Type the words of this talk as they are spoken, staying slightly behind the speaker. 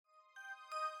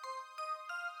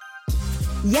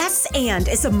Yes and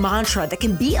is a mantra that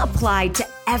can be applied to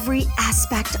every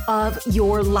aspect of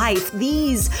your life.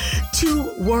 These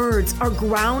two words are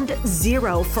ground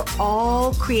zero for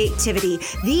all creativity.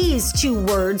 These two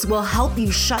words will help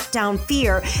you shut down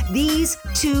fear. These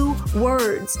two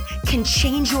words can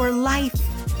change your life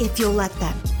if you'll let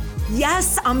them.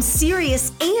 Yes, I'm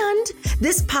serious, and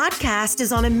this podcast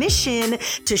is on a mission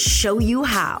to show you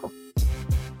how.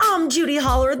 I'm Judy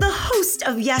Holler, the host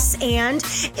of Yes And.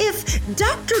 If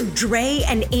Dr. Dre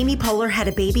and Amy Poehler had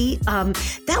a baby,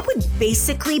 that would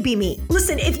basically be me.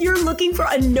 Listen, if you're looking for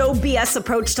a no BS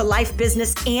approach to life,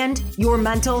 business, and your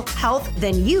mental health,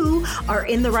 then you are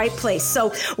in the right place.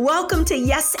 So welcome to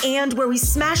Yes And, where we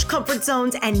smash comfort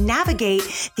zones and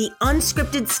navigate the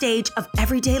unscripted stage of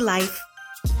everyday life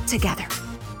together.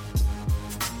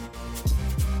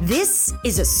 This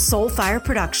is a Soulfire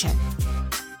production.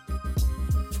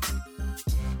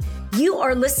 You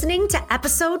are listening to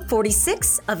episode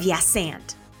 46 of Yes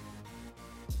And.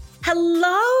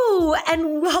 Hello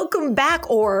and welcome back,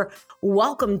 or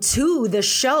welcome to the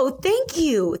show. Thank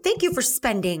you. Thank you for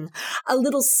spending a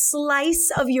little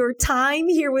slice of your time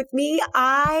here with me.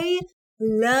 I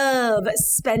love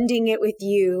spending it with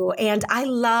you, and I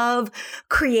love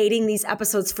creating these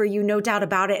episodes for you, no doubt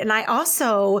about it. And I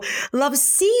also love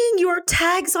seeing your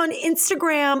tags on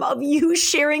Instagram of you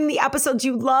sharing the episodes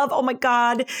you love. Oh my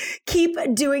God, keep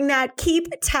doing that.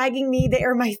 Keep tagging me. They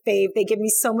are my fave. They give me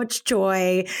so much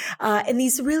joy in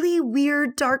these really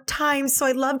weird, dark times. So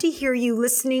I love to hear you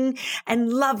listening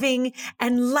and loving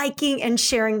and liking and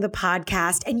sharing the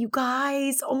podcast. And you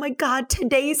guys, oh my God,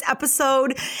 today's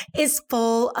episode is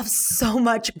full of so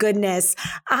much goodness.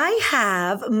 I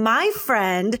have my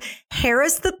friend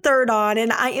Harris the Third on,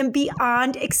 and I am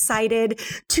beyond excited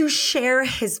to share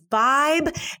his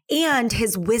vibe and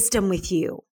his wisdom with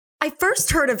you. I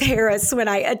first heard of Harris when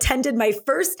I attended my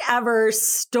first ever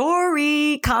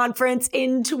story conference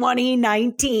in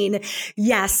 2019.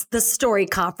 Yes, the story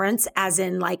conference, as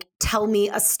in like, tell me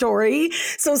a story.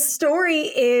 So story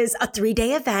is a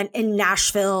 3-day event in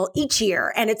Nashville each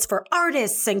year, and it's for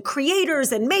artists and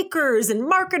creators and makers and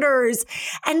marketers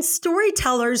and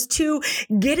storytellers to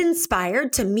get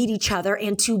inspired, to meet each other,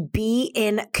 and to be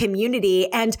in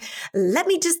community. And let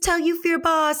me just tell you, Fear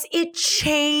Boss, it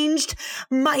changed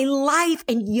my life.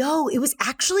 And it was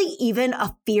actually even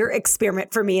a fear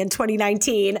experiment for me in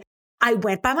 2019. I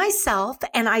went by myself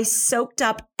and I soaked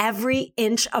up every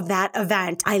inch of that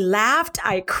event. I laughed,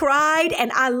 I cried,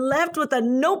 and I left with a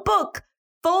notebook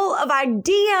full of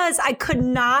ideas I could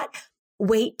not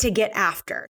wait to get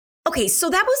after. Okay, so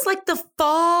that was like the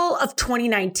fall of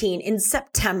 2019 in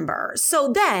September.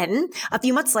 So then a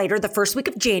few months later, the first week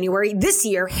of January this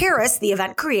year, Harris, the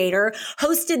event creator,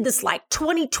 hosted this like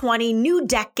 2020 new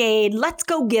decade, let's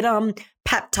go get 'em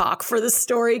pep talk for the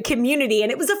story community.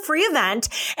 And it was a free event.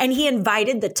 And he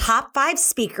invited the top 5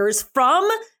 speakers from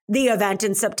the event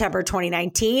in September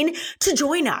 2019 to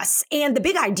join us. And the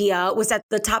big idea was that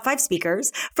the top 5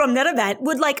 speakers from that event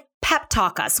would like pep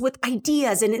talk us with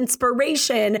ideas and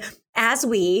inspiration as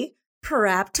we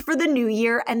prepped for the new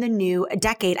year and the new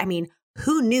decade. I mean,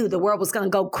 who knew the world was going to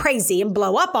go crazy and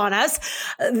blow up on us?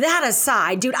 That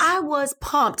aside, dude, I was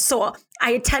pumped. So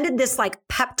I attended this like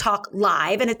pep talk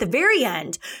live. And at the very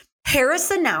end, Harris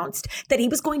announced that he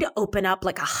was going to open up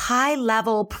like a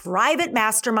high-level private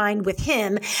mastermind with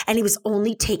him, and he was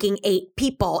only taking 8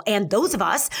 people. And those of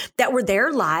us that were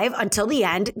there live until the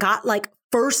end got like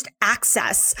first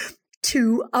access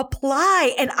to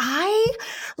apply. And I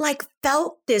like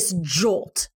felt this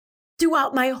jolt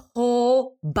throughout my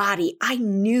whole body. I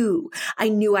knew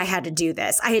I had to do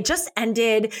this. I had just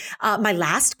ended my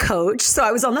last coach, so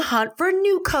I was on the hunt for a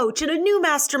new coach and a new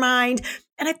mastermind,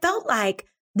 and I felt like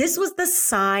this was the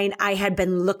sign I had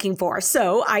been looking for.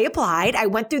 So I applied. I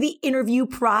went through the interview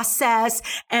process,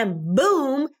 and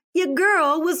boom, your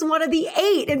girl was one of the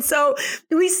 8. And so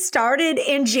we started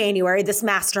in January, this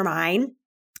mastermind,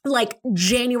 like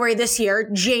January this year,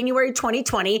 January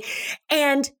 2020.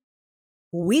 And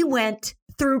we went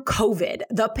through COVID,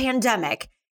 the pandemic,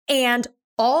 and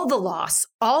all the loss,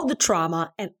 all the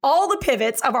trauma, and all the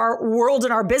pivots of our world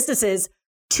and our businesses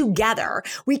together.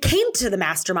 We came to the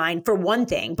mastermind for one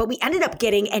thing, but we ended up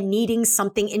getting and needing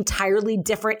something entirely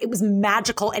different. It was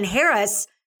magical. And Harris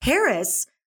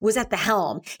was at the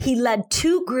helm. He led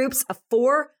 2 groups of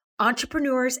 4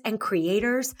 entrepreneurs and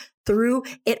creators through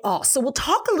it all. So we'll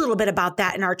talk a little bit about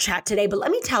that in our chat today. But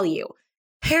let me tell you,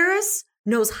 Harris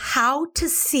knows how to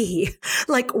see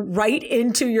like right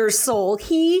into your soul.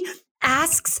 He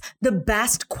asks the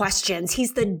best questions.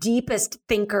 He's the deepest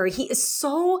thinker. He is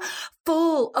so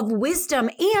full of wisdom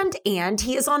and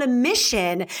he is on a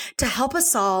mission to help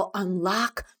us all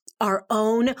unlock our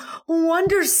own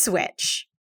wonder switch.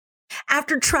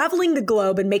 After traveling the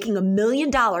globe and making $1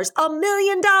 million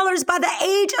by the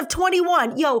age of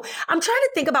 21. Yo, I'm trying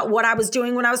to think about what I was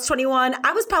doing when I was 21.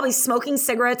 I was probably smoking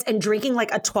cigarettes and drinking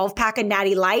like a 12-pack of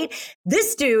Natty Light.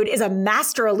 This dude is a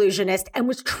master illusionist and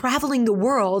was traveling the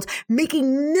world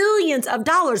making millions of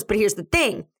dollars. But here's the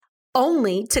thing.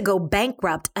 Only to go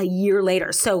bankrupt a year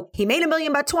later. So he made $1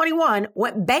 million by 21,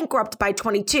 went bankrupt by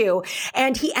 22,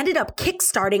 and he ended up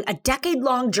kickstarting a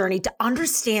decade-long journey to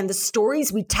understand the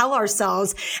stories we tell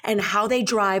ourselves and how they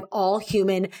drive all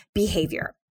human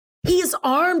behavior. He is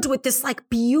armed with this like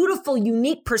beautiful,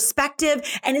 unique perspective,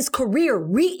 and his career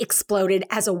re-exploded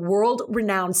as a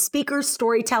world-renowned speaker,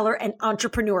 storyteller, and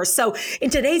entrepreneur. So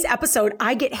in today's episode,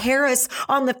 I get Harris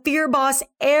on the Fear Boss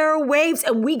airwaves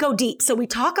and we go deep. So we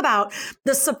talk about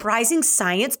the surprising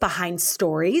science behind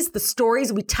stories, the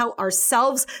stories we tell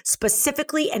ourselves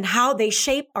specifically and how they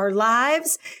shape our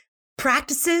lives.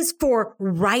 Practices for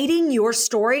writing your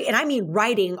story. And I mean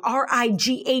writing,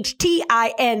 RIGHTING,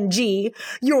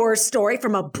 your story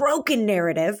from a broken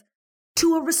narrative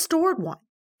to a restored one.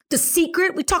 The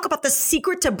secret, we talk about the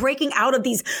secret to breaking out of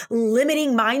these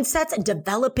limiting mindsets and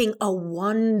developing a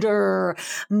wonder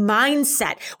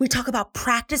mindset. We talk about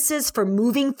practices for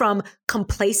moving from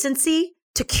complacency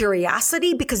to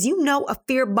curiosity, because you know a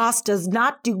fear boss does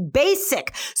not do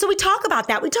basic. So we talk about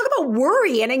that. We talk about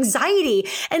worry and anxiety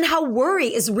and how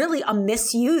worry is really a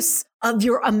misuse of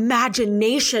your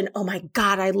imagination. Oh my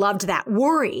God, I loved that.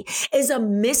 Worry is a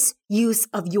misuse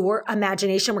of your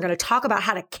imagination. We're going to talk about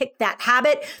how to kick that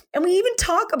habit. And we even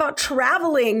talk about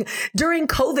traveling during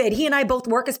COVID. He and I both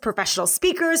work as professional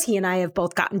speakers. He and I have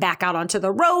both gotten back out onto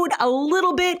the road a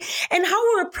little bit and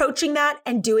how we're approaching that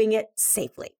and doing it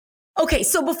safely. Okay,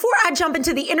 so before I jump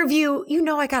into the interview, you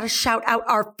know I got to shout out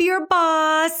our Fear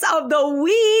Boss of the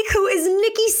week, who is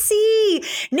Nikki C.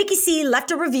 Nikki C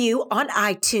left a review on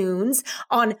iTunes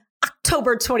on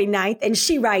October 29th, and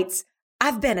she writes,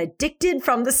 I've been addicted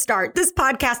from the start. This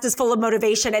podcast is full of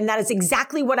motivation, and that is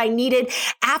exactly what I needed.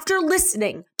 After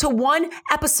listening to one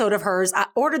episode of hers, I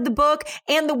ordered the book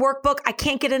and the workbook. I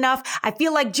can't get enough. I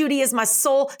feel like Judy is my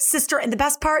soul sister, and the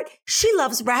best part, she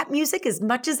loves rap music as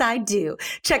much as I do.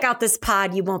 Check out this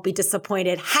pod. You won't be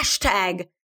disappointed. Hashtag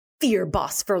Fear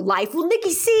Boss for life. Well,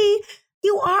 Nikki C.,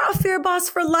 you are a Fear Boss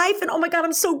for life. And oh my God,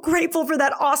 I'm so grateful for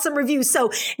that awesome review.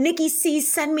 So Nikki C,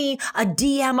 send me a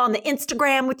DM on the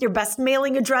Instagram with your best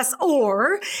mailing address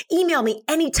or email me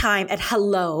anytime at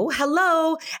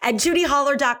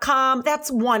hello@judyholler.com. That's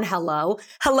one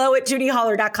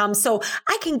hello@judyholler.com. So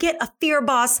I can get a Fear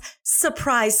Boss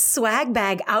surprise swag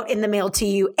bag out in the mail to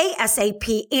you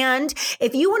ASAP. And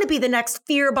if you want to be the next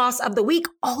Fear Boss of the week,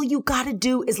 all you got to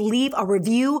do is leave a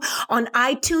review on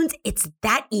iTunes. It's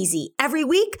that easy. Every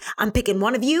week, I'm picking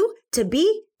one of you to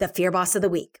be the Fear Boss of the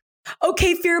week.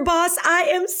 Okay, Fear Boss, I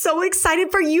am so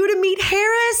excited for you to meet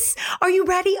Harris. Are you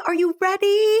ready? Are you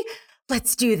ready?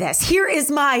 Let's do this. Here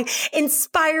is my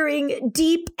inspiring,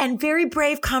 deep, and very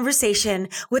brave conversation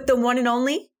with the one and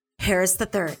only Harris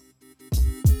III.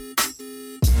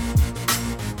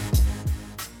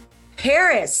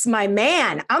 Harris, my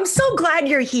man, I'm so glad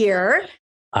you're here.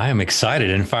 I am excited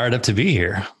and fired up to be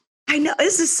here. I know,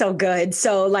 this is so good.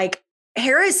 So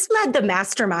Harris led the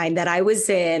mastermind that I was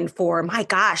in for, my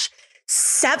gosh,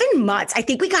 7 months. I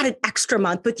think we got an extra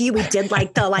month with you. We did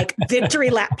the victory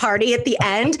lap party at the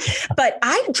end, but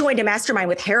I joined a mastermind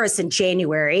with Harris in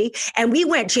January, and we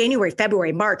went January,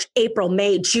 February, March, April,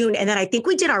 May, June. And then I think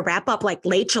we did our wrap up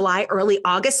late July, early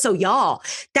August. So y'all,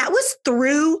 that was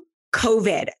through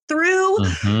COVID, through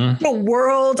the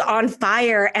world on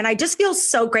fire. And I just feel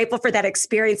so grateful for that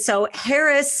experience. So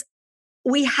Harris,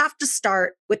 we have to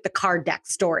start with the card deck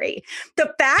story.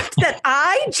 The fact that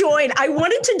I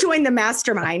wanted to join the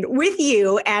mastermind with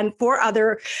you and 4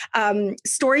 other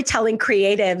storytelling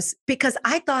creatives because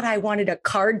I thought I wanted a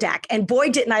card deck. And boy,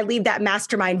 didn't I leave that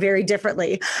mastermind very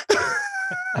differently.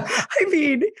 I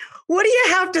mean, what do you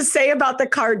have to say about the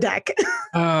card deck?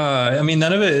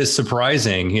 None of it is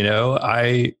surprising.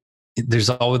 There's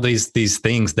always these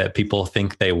things that people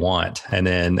think they want. And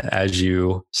then as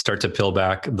you start to peel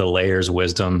back the layers,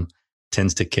 wisdom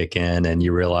tends to kick in and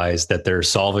you realize that they're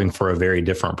solving for a very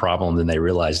different problem than they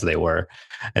realized they were.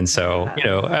 And so,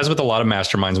 as with a lot of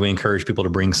masterminds, we encourage people to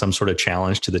bring some sort of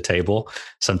challenge to the table.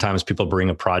 Sometimes people bring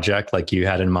a project like you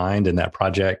had in mind, and that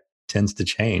project tends to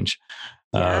change.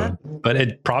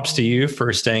 But props to you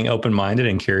for staying open-minded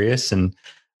and curious. And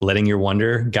letting your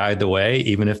wonder guide the way,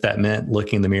 even if that meant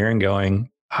looking in the mirror and going,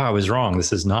 oh, I was wrong.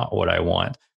 This is not what I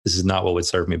want. This is not what would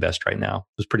serve me best right now.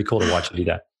 It was pretty cool to watch you do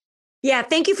that. Yeah,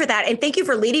 thank you for that. And thank you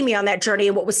for leading me on that journey.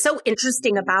 And what was so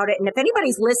interesting about it, and if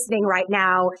anybody's listening right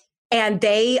now and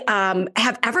they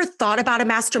have ever thought about a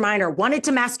mastermind or wanted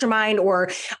to mastermind or,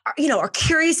 are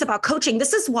curious about coaching,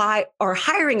 this is why, or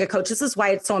hiring a coach, this is why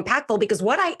it's so impactful, because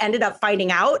what I ended up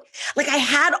finding out, like I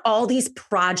had all these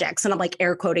projects, and I'm like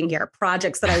air quoting here,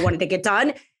 projects that I wanted to get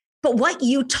done. But what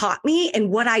you taught me and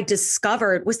what I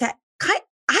discovered was that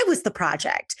I was the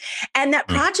project, and that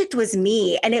project was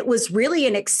me. And it was really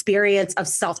an experience of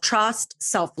self-trust,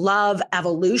 self-love,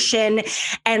 evolution,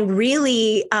 and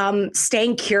really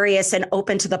staying curious and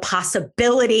open to the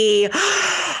possibility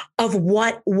of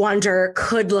what wonder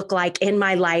could look like in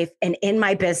my life and in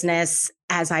my business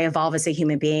as I evolve as a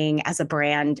human being, as a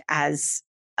brand, as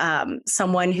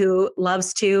someone who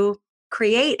loves to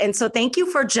create. And so thank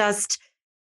you for just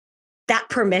that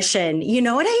permission. You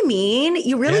know what I mean?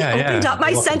 You really opened up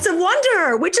my sense of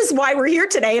wonder, which is why we're here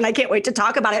today. And I can't wait to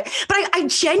talk about it. But I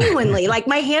genuinely, like,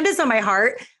 my hand is on my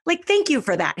heart. Like, thank you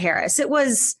for that, Harris. It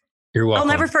was, you're welcome.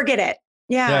 I'll never forget it.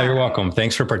 Yeah, you're welcome.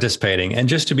 Thanks for participating. And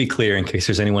just to be clear, in case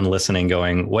there's anyone listening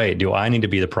going, wait, do I need to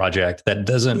be the project? That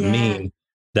doesn't mean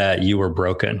that you were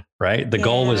broken, right? The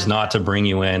goal was not to bring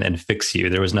you in and fix you.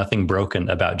 There was nothing broken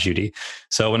about Judy.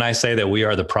 So when I say that we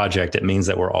are the project, it means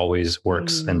that we're always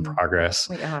works in progress.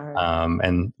 We are.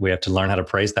 And we have to learn how to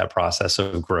praise that process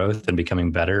of growth and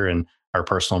becoming better in our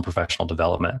personal and professional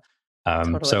development.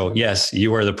 So yes,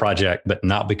 you are the project, but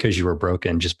not because you were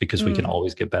broken, just because we can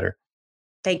always get better.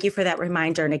 Thank you for that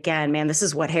reminder. And again, man, this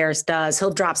is what Harris does. He'll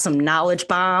drop some knowledge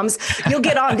bombs. You'll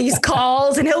get on these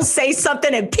calls and he'll say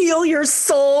something and peel your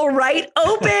soul right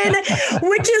open,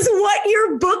 which is what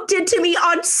your book did to me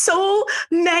on so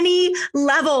many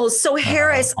levels. So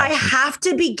Harris, I have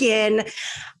to begin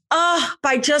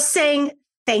by just saying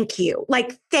thank you.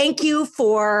 Like, thank you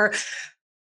for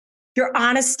your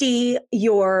honesty,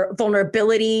 your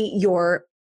vulnerability, your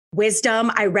wisdom.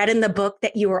 I read in the book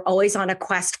that you were always on a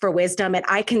quest for wisdom, and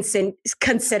I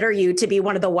consider you to be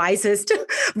one of the wisest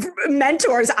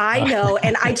mentors I know.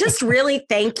 And I just really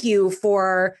thank you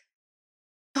for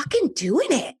fucking doing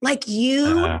it. Like,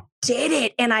 you did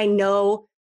it. And I know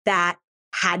that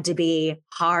had to be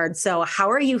hard. So how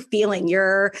are you feeling?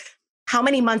 You're how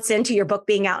many months into your book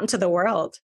being out into the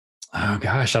world? Oh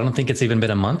gosh, I don't think it's even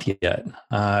been a month yet.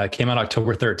 It came out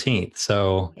October 13th.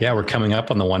 So yeah, we're coming up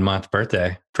on the 1 month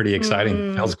birthday. Pretty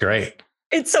exciting. Feels great.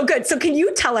 It's so good. So can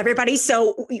you tell everybody,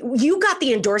 so you got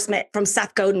the endorsement from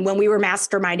Seth Godin when we were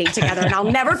masterminding together, and I'll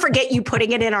never forget you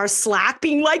putting it in our Slack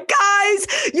being like,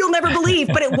 guys, you'll never believe,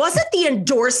 but it wasn't the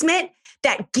endorsement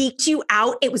that geeked you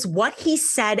out. It was what he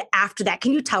said after that.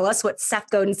 Can you tell us what Seth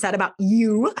Godin said about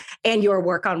you and your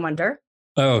work on Wonder?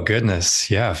 Oh, goodness.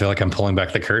 Yeah. I feel like I'm pulling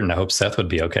back the curtain. I hope Seth would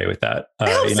be okay with that.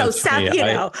 I hope so, Seth,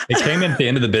 It came in at the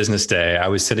end of the business day. I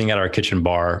was sitting at our kitchen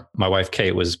bar. My wife,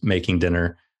 Kate, was making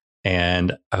dinner.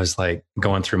 And I was like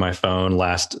going through my phone,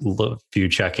 last few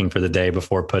checking for the day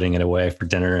before putting it away for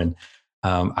dinner. And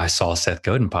I saw Seth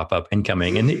Godin pop up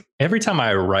incoming. And every time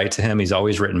I write to him, he's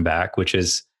always written back, which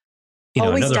is,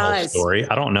 another whole story.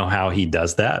 I don't know how he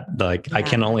does that. Like, I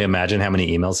can only imagine how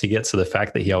many emails he gets. So the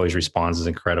fact that he always responds is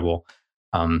incredible.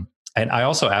 And I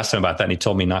also asked him about that, and he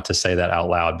told me not to say that out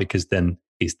loud, because then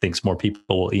he thinks more people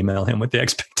will email him with the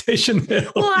expectation.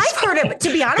 Well, I've heard him,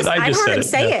 to be honest, I've heard him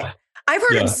say it. I've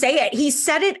heard him say it. He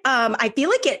said it. I feel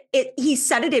like he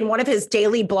said it in one of his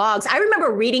daily blogs. I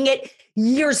remember reading it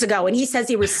years ago, and he says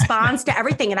he responds to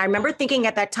everything. And I remember thinking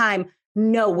at that time,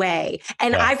 no way.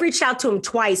 And I've reached out to him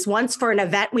twice, once for an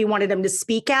event we wanted him to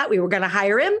speak at. We were going to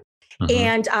hire him.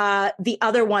 And the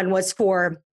other one was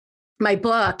for my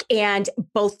book, and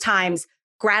both times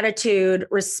gratitude,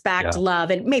 respect,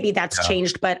 love, and maybe that's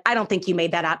changed, but I don't think you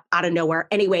made that out of nowhere.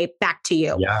 Anyway, back to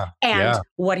you and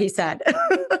what he said.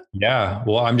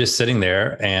 Well, I'm just sitting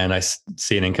there and I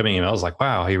see an incoming email. I was like,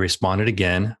 wow, he responded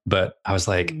again. But I was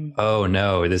like, oh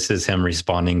no, this is him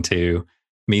responding to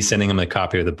me sending him a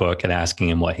copy of the book and asking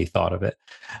him what he thought of it.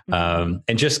 And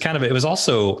just kind of, it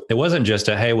wasn't just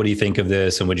a, hey, what do you think of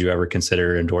this? And would you ever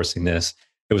consider endorsing this?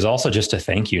 It was also just a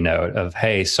thank you note of,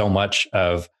 hey, so much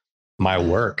of my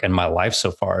work and my life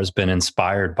so far has been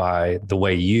inspired by the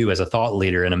way you, as a thought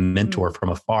leader and a mentor from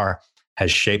afar, has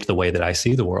shaped the way that I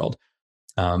see the world.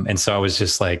 And so I was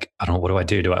just like, what do I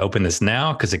do? Do I open this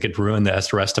now? Because it could ruin the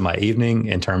rest of my evening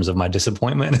in terms of my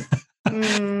disappointment.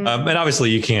 And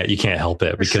obviously you can't help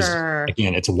it, because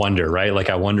again, it's wonder, right? Like,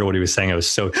 I wonder what he was saying. I was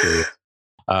so curious.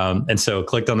 And so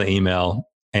clicked on the email,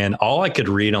 and all I could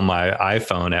read on my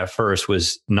iPhone at first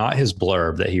was not his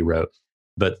blurb that he wrote.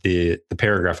 but the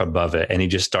paragraph above it, and he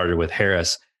just started with,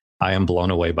 Harris, I am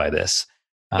blown away by this.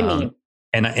 I mean,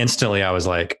 And instantly I was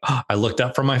like, oh, I looked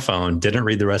up from my phone, didn't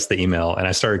read the rest of the email, and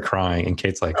I started crying. And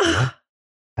Kate's like, what?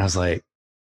 I was like,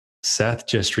 Seth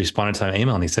just responded to my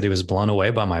email and he said he was blown away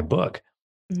by my book.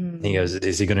 And he goes,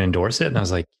 is he going to endorse it? And I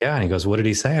was like, yeah. And he goes, what did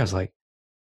he say? I was like,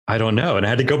 I don't know. And I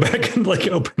had to go back and like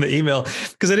open the email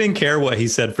because I didn't care what he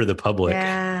said for the public.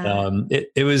 Yeah.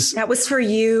 It was, that was for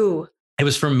you. It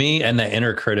was for me and the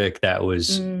inner critic that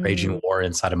was raging war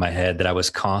inside of my head that I was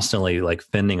constantly like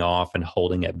fending off and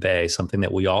holding at bay, something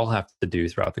that we all have to do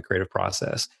throughout the creative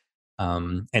process.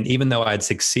 And even though I'd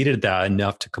succeeded at that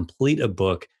enough to complete a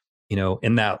book, you know,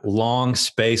 in that long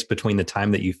space between the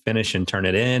time that you finish and turn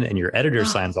it in and your editor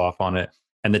signs off on it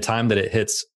and the time that it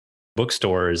hits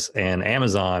bookstores and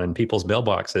Amazon and people's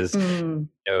mailboxes, you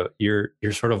know,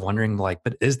 you're sort of wondering like,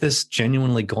 but is this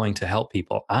genuinely going to help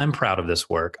people? I'm proud of this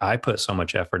work. I put so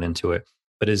much effort into it,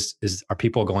 but are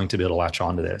people going to be able to latch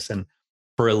onto this? And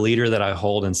for a leader that I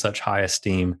hold in such high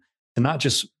esteem, to not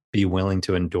just be willing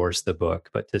to endorse the book,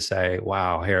 but to say,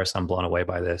 wow, Harris, I'm blown away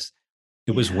by this.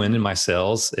 It was wind in my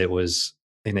sails. It was,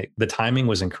 the timing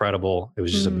was incredible. It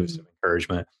was just a boost of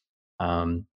encouragement.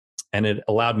 And it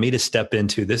allowed me to step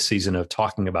into this season of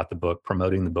talking about the book,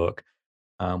 promoting the book,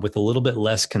 with a little bit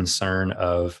less concern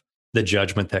of the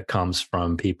judgment that comes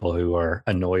from people who are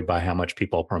annoyed by how much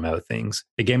people promote things.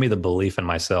 It gave me the belief in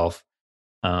myself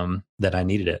that I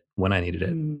needed it when I needed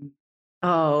it.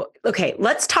 Oh, okay.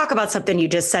 Let's talk about something you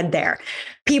just said there.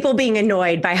 People being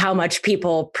annoyed by how much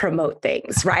people promote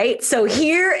things, right?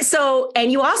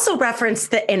 And you also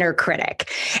referenced the inner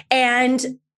critic,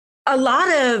 and a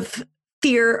lot of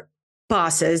fear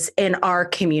bosses in our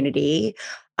community,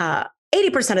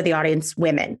 80% of the audience,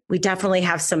 women. We definitely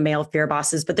have some male fear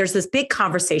bosses, but there's this big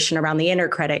conversation around the inner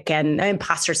critic and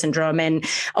imposter syndrome and,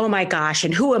 oh my gosh,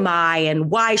 and who am I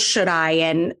and why should I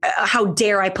and how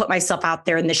dare I put myself out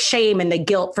there, and the shame and the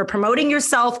guilt for promoting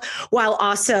yourself while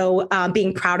also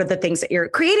being proud of the things that you're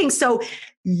creating. So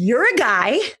you're a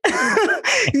guy,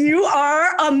 you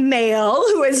are a male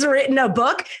who has written a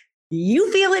book.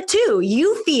 You feel it too.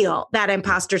 You feel that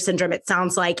imposter syndrome, it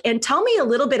sounds like. And tell me a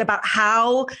little bit about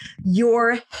how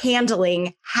you're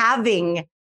handling having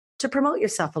to promote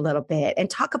yourself a little bit and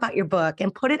talk about your book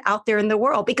and put it out there in the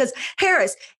world. Because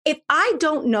Harris, if I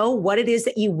don't know what it is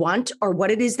that you want or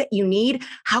what it is that you need,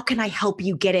 how can I help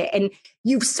you get it? And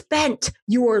you've spent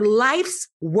your life's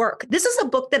work. This is a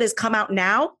book that has come out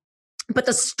now, but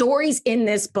the stories in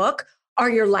this book are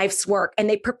your life's work, and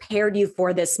they prepared you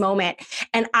for this moment.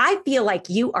 And I feel like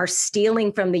you are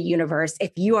stealing from the universe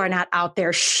if you are not out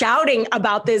there shouting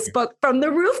about this book from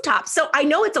the rooftop. So I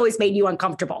know it's always made you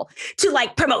uncomfortable to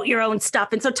like promote your own stuff.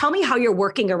 And so tell me how you're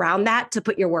working around that to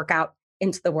put your work out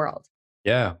into the world.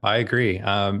 Yeah, I agree.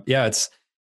 It's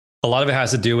a lot of it has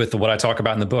to do with what I talk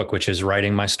about in the book, which is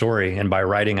writing my story. And by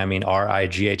writing, I mean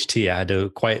RIGHT. I had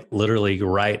to quite literally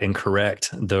write and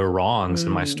correct the wrongs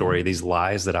in my story, these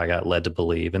lies that I got led to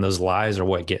believe. And those lies are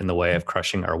what get in the way of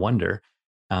crushing our wonder.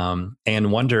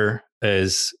 And wonder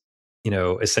is, you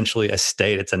know, essentially a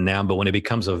state. It's a noun, but when it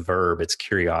becomes a verb, it's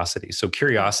curiosity. So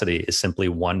curiosity is simply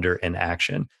wonder in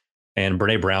action. And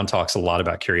Brene Brown talks a lot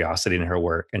about curiosity in her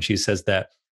work. And she says that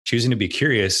choosing to be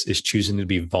curious is choosing to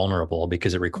be vulnerable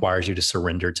because it requires you to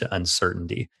surrender to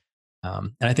uncertainty.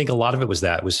 And I think a lot of it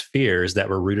was fears that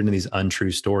were rooted in these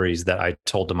untrue stories that I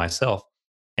told to myself.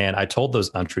 And I told those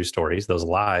untrue stories, those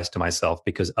lies to myself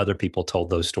because other people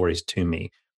told those stories to me.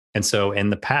 And so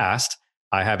in the past,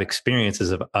 I have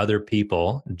experiences of other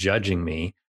people judging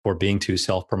me for being too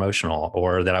self-promotional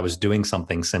or that I was doing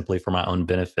something simply for my own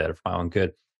benefit or for my own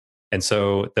good. And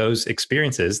so those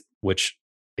experiences, which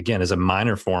again, is a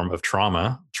minor form of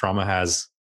trauma. Trauma has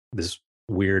this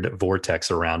weird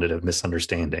vortex around it of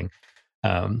misunderstanding.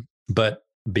 But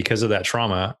because of that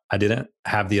trauma, I didn't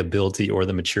have the ability or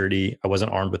the maturity. I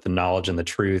wasn't armed with the knowledge and the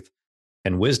truth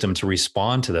and wisdom to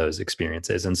respond to those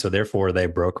experiences. And so therefore, they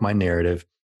broke my narrative,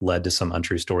 led to some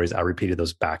untrue stories. I repeated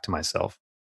those back to myself.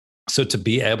 So to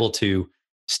be able to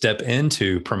step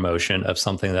into promotion of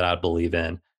something that I believe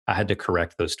in, I had to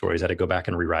correct those stories. I had to go back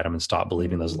and rewrite them and stop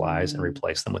believing those lies and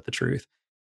replace them with the truth.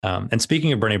 And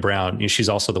speaking of Brene Brown, she's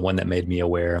also the one that made me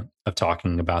aware of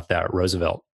talking about that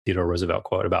Theodore Roosevelt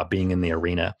quote about being in the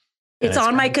arena. It's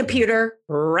on my computer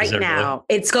right now.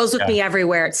 Really? It goes with me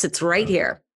everywhere. It sits right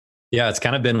here. Yeah, it's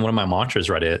kind of been one of my mantras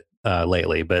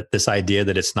lately. But this idea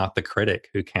that it's not the critic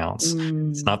who counts.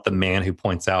 It's not the man who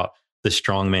points out the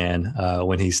strong man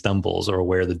when he stumbles or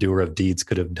where the doer of deeds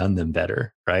could have done them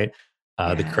better, right?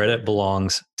 The credit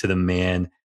belongs to the man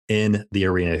in the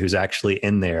arena who's actually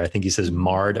in there. I think he says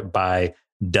marred by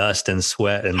dust and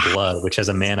sweat and blood, which as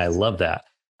a man, I love that.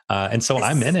 And so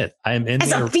I'm in it. I'm in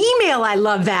as a female. I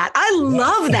love that. I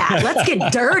love that. Let's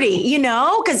get dirty,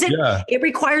 because it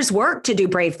requires work to do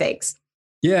brave things.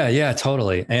 Yeah,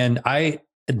 totally. And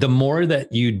the more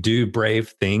that you do brave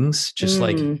things, just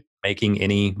like making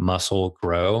any muscle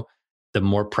grow, the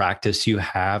more practice you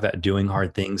have at doing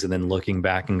hard things and then looking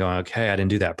back and going, okay, I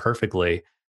didn't do that perfectly.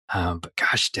 But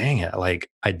gosh, dang it. Like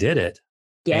I did it.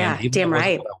 Yeah, and even damn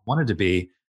right. What I wanted to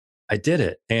be, I did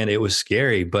it. And it was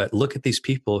scary, but look at these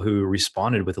people who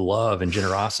responded with love and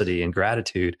generosity and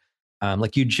gratitude.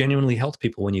 Like you genuinely helped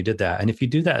people when you did that. And if you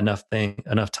do that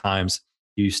enough times,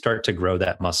 you start to grow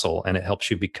that muscle and it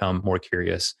helps you become more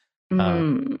curious.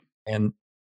 And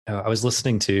I was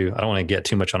listening to, I don't want to get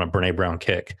too much on a Brene Brown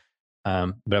kick,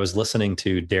 but I was listening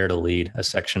to Dare to Lead, a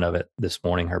section of it this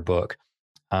morning, her book.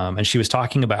 And she was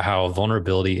talking about how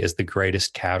vulnerability is the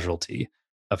greatest casualty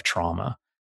of trauma.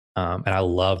 And I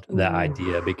loved that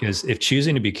idea because if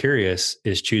choosing to be curious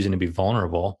is choosing to be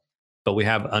vulnerable, but we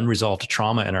have unresolved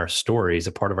trauma in our stories,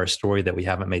 a part of our story that we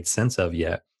haven't made sense of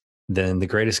yet, then the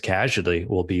greatest casualty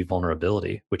will be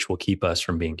vulnerability, which will keep us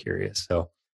from being curious. So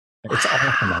it's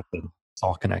all connected. It's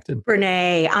all connected.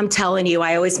 Brene, I'm telling you,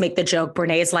 I always make the joke,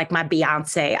 Brene is like my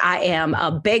Beyonce. I am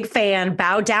a big fan,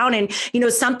 bow down. And,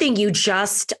 something you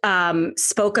just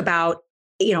spoke about,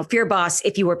 Fear Boss,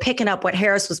 if you were picking up what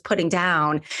Harris was putting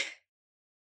down,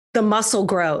 the muscle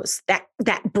grows,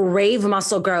 that brave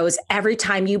muscle grows every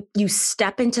time you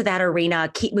step into that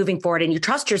arena, keep moving forward and you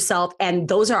trust yourself. And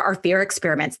those are our fear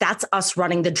experiments. That's us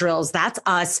running the drills. That's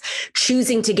us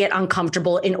choosing to get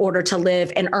uncomfortable in order to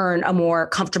live and earn a more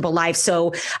comfortable life.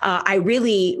 So I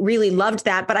really, really loved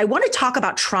that. But I want to talk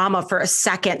about trauma for a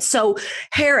second. So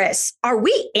Harris, are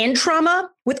we in trauma?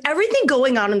 With everything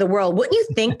going on in the world, wouldn't you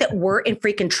think that we're in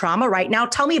freaking trauma right now?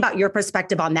 Tell me about your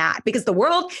perspective on that, because the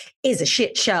world is a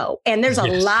shit show. And there's a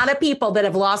lot of people that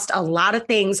have lost a lot of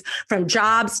things, from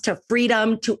jobs to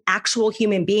freedom to actual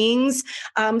human beings.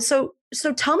 So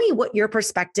tell me what your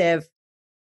perspective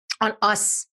on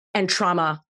us and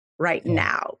trauma right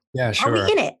now. Yeah, sure. Are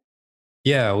we in it?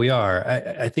 Yeah, we are.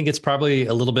 I think it's probably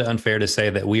a little bit unfair to say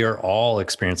that we are all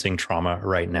experiencing trauma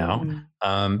right now,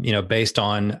 based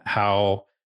on how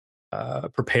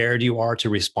prepared you are to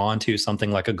respond to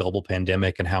something like a global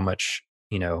pandemic and how much,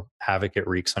 havoc it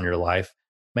wreaks on your life.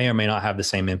 May or may not have the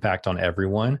same impact on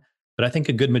everyone. But I think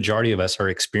a good majority of us are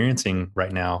experiencing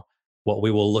right now what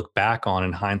we will look back on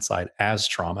in hindsight as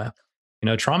trauma.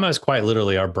 Trauma is quite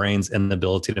literally our brain's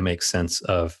inability to make sense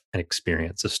of an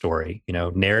experience, a story.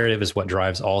 Narrative is what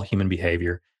drives all human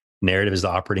behavior. Narrative is the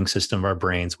operating system of our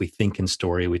brains. We think in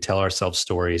story. We tell ourselves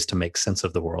stories to make sense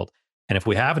of the world. And if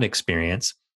we have an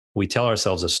experience, we tell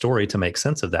ourselves a story to make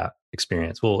sense of that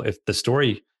experience. Well, if the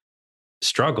story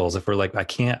struggles, if we're like, I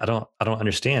don't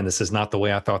understand, this is not the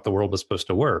way I thought the world was supposed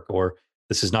to work, or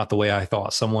this is not the way I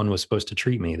thought someone was supposed to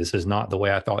treat me, this is not the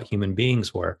way I thought human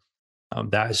beings were,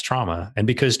 that is trauma. And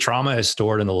because trauma is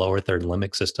stored in the lower third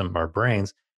limbic system of our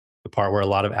brains, the part where a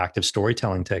lot of active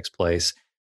storytelling takes place,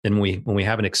 then when we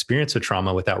have an experience of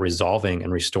trauma without resolving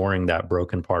and restoring that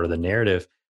broken part of the narrative,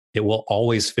 it will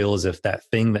always feel as if that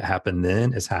thing that happened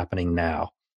then is happening now.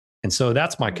 And so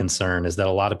that's my concern, is that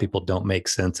a lot of people don't make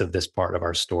sense of this part of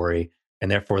our story, and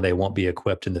therefore they won't be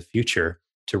equipped in the future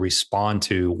to respond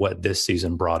to what this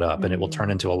season brought up. And it will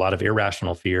turn into a lot of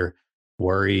irrational fear,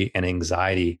 worry, and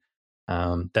anxiety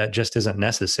that just isn't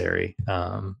necessary.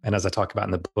 And as I talk about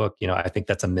in the book, I think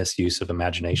that's a misuse of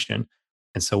imagination.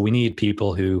 And so we need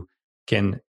people who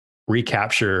can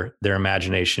recapture their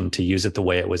imagination to use it the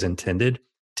way it was intended,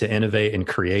 to innovate and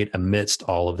create amidst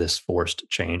all of this forced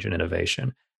change and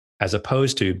innovation, as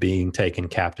opposed to being taken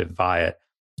captive by it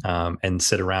and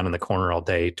sit around in the corner all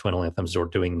day twiddling thumbs or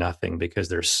doing nothing because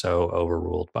they're so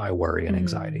overruled by worry and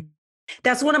anxiety.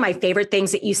 That's one of my favorite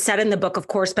things that you said in the book, of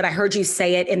course, but I heard you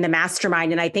say it in the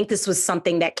mastermind. And I think this was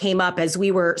something that came up as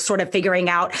we were sort of figuring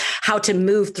out how to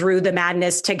move through the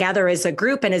madness together as a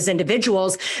group and as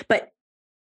individuals. But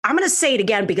I'm going to say it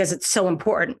again because it's so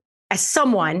important. As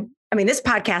someone, this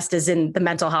podcast is in the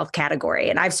mental health category,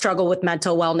 and I've struggled with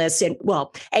mental wellness and,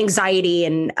 anxiety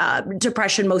and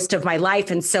depression most of my life.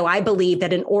 And so I believe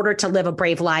that in order to live a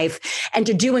brave life and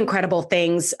to do incredible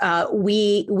things,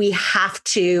 we have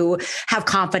to have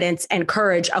confidence and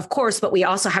courage, of course, but we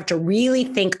also have to really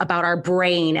think about our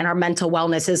brain, and our mental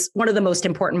wellness is one of the most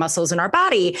important muscles in our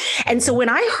body. And so when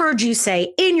I heard you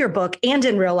say in your book and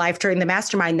in real life during the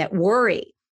mastermind that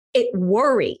worry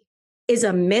is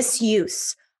a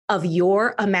misuse of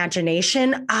your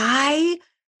imagination, I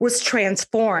was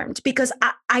transformed, because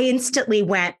I instantly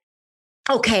went,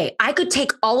 okay, I could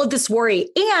take all of this worry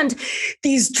and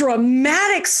these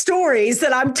dramatic stories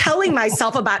that I'm telling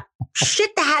myself about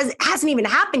shit that hasn't even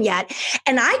happened yet.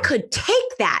 And I could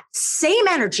take that same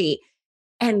energy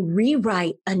and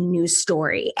rewrite a new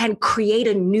story and create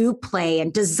a new play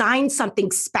and design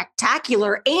something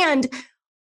spectacular and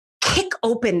kick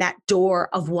open that door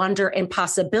of wonder and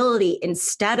possibility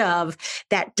instead of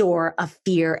that door of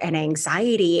fear and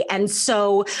anxiety. And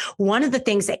so one of the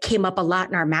things that came up a lot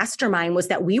in our mastermind was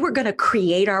that we were going to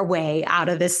create our way out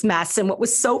of this mess. And what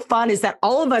was so fun is that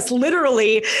all of us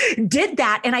literally did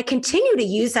that. And I continue to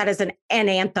use that as an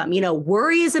anthem. You know,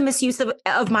 worry is a misuse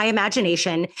of my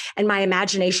imagination, and my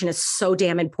imagination is so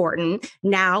damn important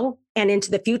now and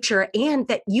into the future, and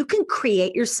that you can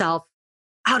create yourself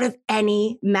out of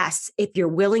any mess if you're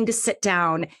willing to sit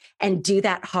down and do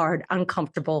that hard,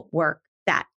 uncomfortable work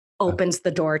that opens the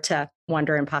door to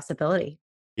wonder and possibility.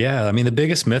 Yeah. I mean, the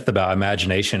biggest myth about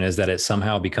imagination is that it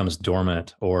somehow becomes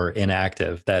dormant or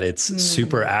inactive, that it's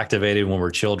super activated when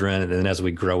we're children. And then as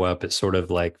we grow up, it sort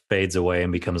of like fades away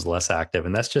and becomes less active.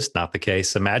 And that's just not the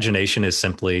case. Imagination is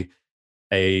simply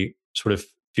a sort of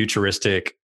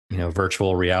futuristic,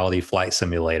 virtual reality flight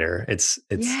simulator. It's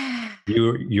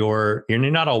you're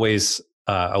not always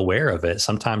aware of it.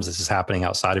 Sometimes this is happening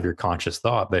outside of your conscious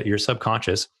thought, but your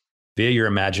subconscious via your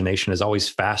imagination is always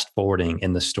fast forwarding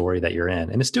in the story that you're in.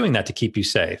 And it's doing that to keep you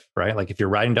safe, right? Like if you're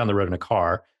riding down the road in a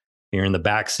car, you're in the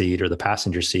back seat or the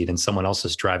passenger seat and someone else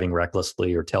is driving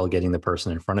recklessly or tailgating the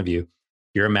person in front of you,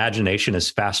 your imagination is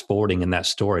fast forwarding in that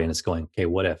story. And it's going, okay,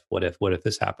 what if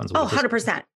this happens?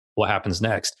 100%. What happens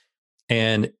next?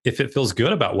 And if it feels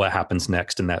good about what happens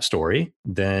next in that story,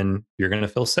 then you're going to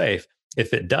feel safe.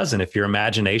 If it doesn't, if your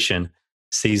imagination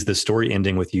sees the story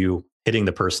ending with you hitting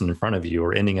the person in front of you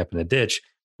or ending up in a ditch,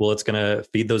 well, it's going to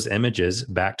feed those images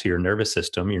back to your nervous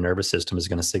system. Your nervous system is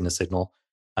going to send a signal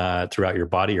throughout your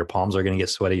body. Your palms are going to get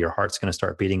sweaty. Your heart's going to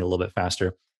start beating a little bit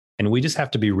faster. And we just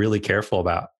have to be really careful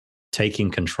about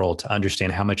taking control to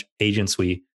understand how much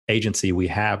agency we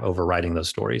have over writing those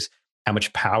stories, how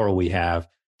much power we have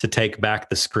to take back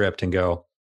the script and go,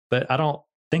 but I don't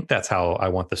think that's how I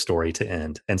want the story to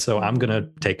end. And so I'm going to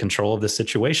take control of this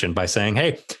situation by saying,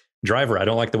 hey, driver, I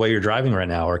don't like the way you're driving right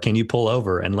now. Or can you pull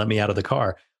over and let me out of the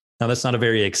car? Now, that's not a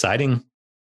very exciting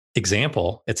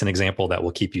example. It's an example that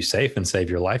will keep you safe and save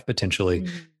your life potentially.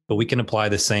 But we can apply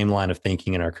the same line of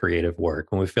thinking in our creative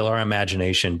work. When we feel our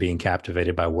imagination being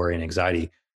captivated by worry and anxiety,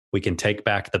 we can take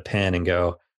back the pen and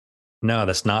go, no,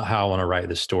 that's not how I want to write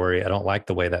this story. I don't like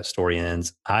the way that story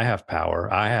ends. I have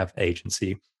power. I have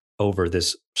agency over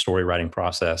this story writing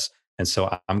process. And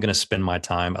so I'm going to spend my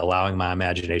time allowing my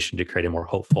imagination to create a more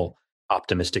hopeful,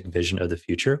 optimistic vision of the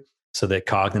future so that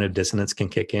cognitive dissonance can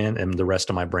kick in and the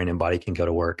rest of my brain and body can go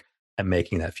to work at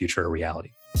making that future a reality.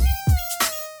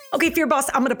 Okay, Fear Boss,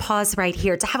 I'm going to pause right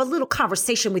here to have a little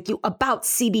conversation with you about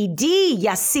CBD.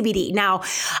 Yes, CBD. Now,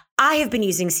 I have been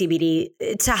using CBD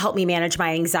to help me manage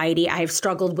my anxiety. I have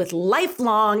struggled with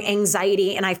lifelong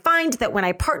anxiety, and I find that when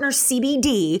I partner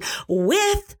CBD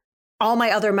with all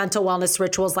my other mental wellness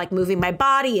rituals like moving my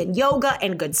body and yoga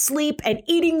and good sleep and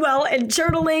eating well and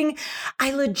journaling,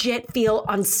 I legit feel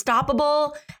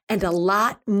unstoppable and a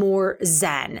lot more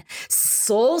zen.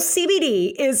 Soul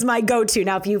CBD is my go-to.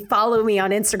 Now, if you follow me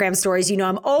on Instagram stories, you know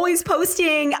I'm always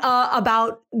posting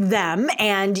about them,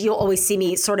 and you'll always see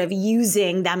me sort of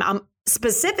using them. I'm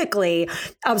specifically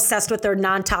obsessed with their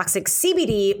non-toxic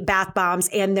CBD bath bombs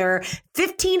and their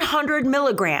 1,500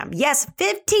 milligram. Yes,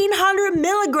 1,500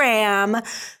 milligram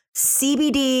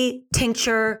CBD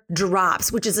tincture drops,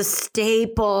 which is a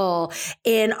staple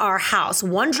in our house.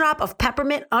 One drop of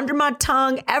peppermint under my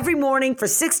tongue every morning for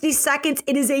 60 seconds.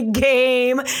 It is a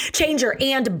game changer.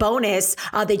 And bonus,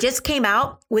 they just came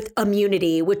out with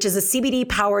Immunity, which is a CBD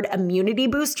powered immunity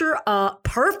booster.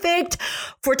 Perfect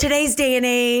for today's day and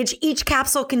age. Each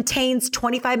capsule contains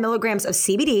 25 milligrams of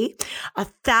CBD,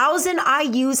 1,000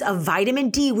 IUs of vitamin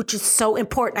D, which is so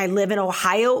important. I live in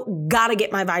Ohio. Gotta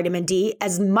get my vitamin D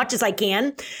as much as I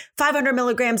can. 500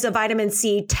 milligrams of vitamin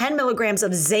C, 10 milligrams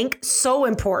of zinc, so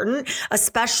important,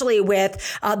 especially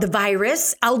with the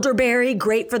virus. Elderberry,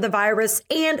 great for the virus,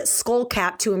 and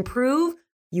skullcap to improve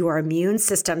your immune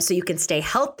system so you can stay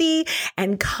healthy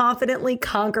and confidently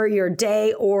conquer your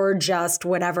day or just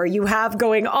whatever you have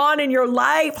going on in your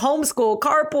life. Homeschool,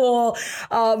 carpool,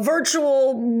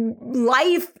 virtual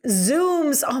life,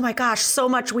 Zooms. Oh my gosh, so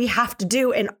much we have to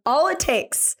do. And all it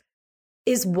takes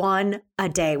is one a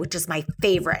day, which is my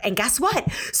favorite. And guess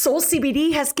what? Soul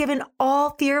CBD has given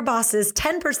all Fear Bosses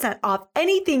 10% off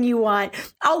anything you want.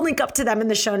 I'll link up to them in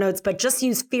the show notes, but just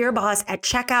use Fear Boss at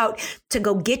checkout to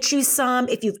go get you some.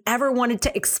 If you've ever wanted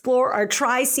to explore or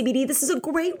try CBD, this is a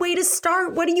great way to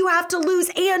start. What do you have to lose?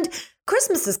 And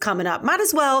Christmas is coming up. Might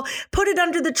as well put it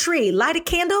under the tree, light a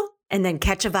candle, and then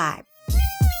catch a vibe.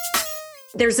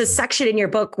 There's a section in your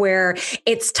book where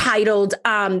it's titled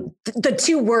the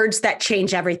 2 words that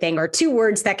change everything, or 2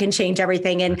 words that can change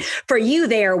everything. And for you,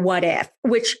 they are what if,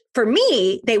 which for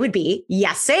me, they would be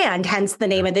yes and, hence the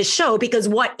name of this show, because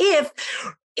what if,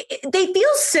 they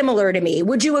feel similar to me.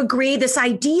 Would you agree? This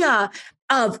idea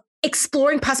of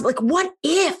exploring possible, like, what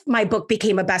if my book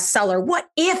became a bestseller? What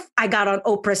if I got on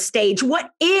Oprah's stage?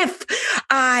 What if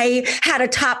I had a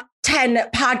top 10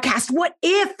 podcast? What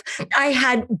if I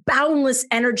had boundless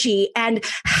energy and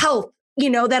health,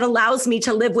 that allows me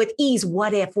to live with ease?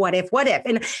 What if?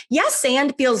 And yes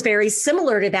and feels very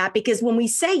similar to that, because when we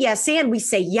say yes and, we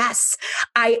say, yes,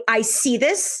 I see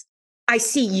this. I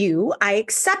see you. I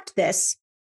accept this.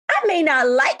 I may not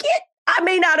like it. I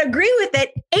may not agree with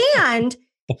it. And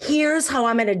here's how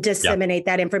I'm going to disseminate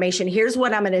that information. Here's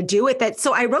what I'm going to do with it.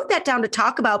 So I wrote that down to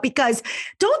talk about, because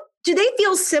do they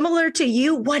feel similar to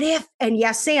you? What if and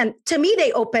yes and? To me,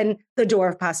 they open the door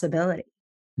of possibility.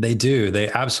 They do. They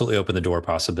absolutely open the door of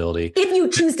possibility. If you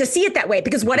choose to see it that way,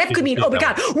 because what if could mean, oh my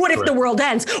God, what if the world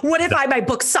ends? What if my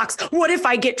book sucks? What if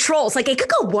I get trolls? Like, it could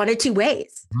go one of 2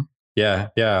 ways. Yeah.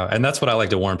 Yeah. And that's what I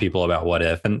like to warn people about what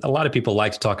if. And a lot of people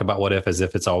like to talk about what if as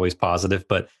if it's always positive.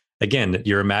 But again,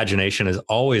 your imagination is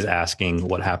always asking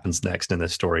what happens next in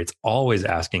this story. It's always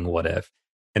asking what if.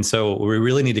 And so we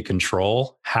really need to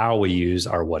control how we use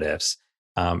our what ifs,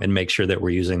 and make sure that we're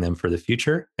using them for the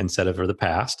future instead of for the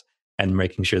past, and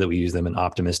making sure that we use them in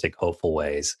optimistic, hopeful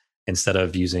ways instead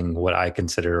of using what I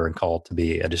consider and call to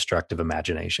be a destructive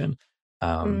imagination.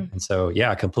 And so,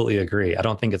 yeah, I completely agree. I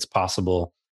don't think it's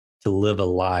possible to live a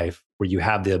life where you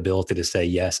have the ability to say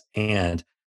yes and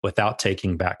without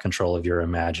taking back control of your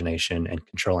imagination and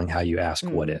controlling how you ask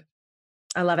what if.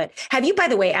 I love it. Have you, by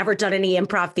the way, ever done any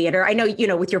improv theater? I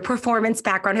know, with your performance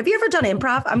background, have you ever done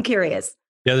improv? I'm curious.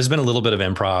 Yeah, there's been a little bit of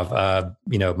improv.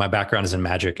 My background is in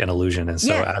magic and illusion. And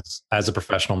so as a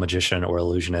professional magician or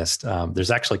illusionist,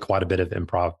 there's actually quite a bit of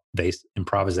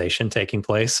improvisation taking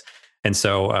place. And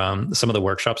so some of the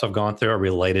workshops I've gone through are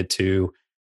related to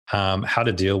how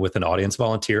to deal with an audience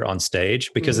volunteer on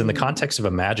stage, because in the context of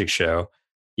a magic show,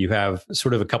 you have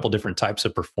sort of a couple different types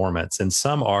of performance. And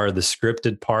some are the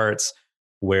scripted parts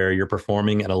where you're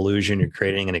performing an illusion, you're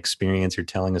creating an experience, you're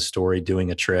telling a story,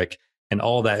 doing a trick, and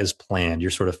all that is planned.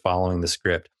 You're sort of following the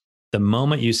script. The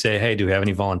moment you say, hey, do we have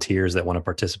any volunteers that want to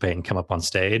participate and come up on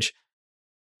stage?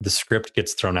 The script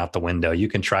gets thrown out the window. You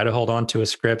can try to hold on to a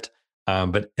script,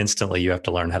 but instantly you have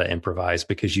to learn how to improvise,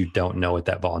 because you don't know what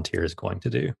that volunteer is going to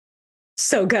do.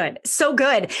 So good. So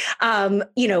good.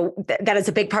 That is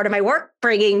a big part of my work,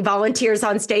 bringing volunteers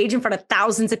on stage in front of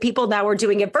thousands of people. Now we're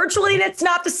doing it virtually, and it's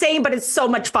not the same, but it's so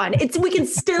much fun. We can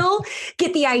still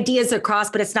get the ideas across,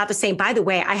 but it's not the same. By the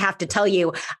way, I have to tell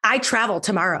you, I travel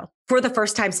tomorrow for the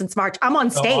first time since March. I'm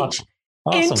on stage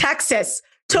in Texas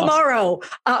tomorrow,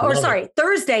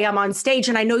 Thursday, I'm on stage,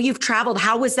 and I know you've traveled.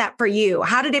 How was that for you?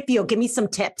 How did it feel? Give me some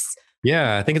tips.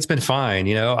 Yeah, I think it's been fine.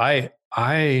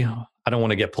 I don't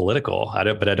want to get political,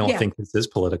 but I don't think this is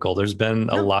political. There's been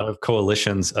a lot of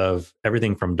coalitions of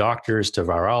everything from doctors to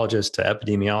virologists to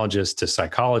epidemiologists to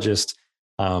psychologists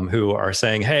who are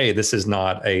saying, hey, this is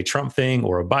not a Trump thing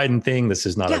or a Biden thing. This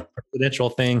is not a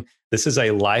presidential thing. This is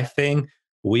a life thing.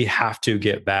 We have to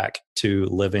get back to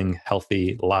living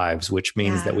healthy lives, which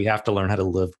means that we have to learn how to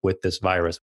live with this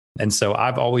virus. And so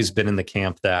I've always been in the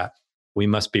camp that we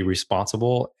must be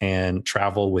responsible and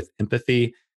travel with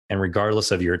empathy. And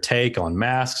regardless of your take on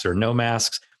masks or no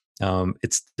masks,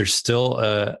 there's still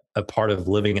a part of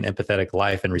living an empathetic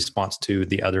life in response to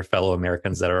the other fellow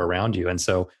Americans that are around you. And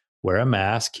so wear a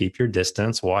mask, keep your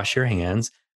distance, wash your hands.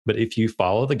 But if you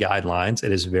follow the guidelines,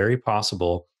 it is very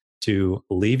possible to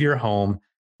leave your home,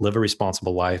 live a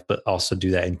responsible life, but also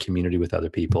do that in community with other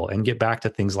people and get back to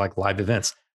things like live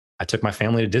events. I took my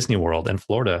family to Disney World in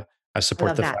Florida. I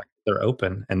support the fact that they're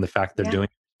open and the fact they're doing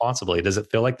responsibly. Does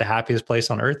it feel like the happiest place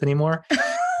on earth anymore?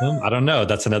 I don't know.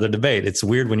 That's another debate. It's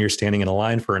weird when you're standing in a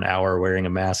line for an hour wearing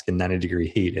a mask in 90-degree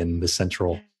heat in the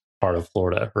central part of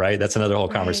Florida, right? That's another whole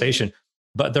conversation.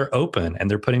 But they're open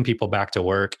and they're putting people back to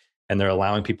work, and they're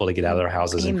allowing people to get out of their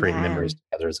houses and create memories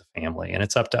together as a family. And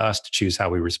it's up to us to choose how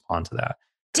we respond to that.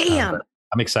 Damn.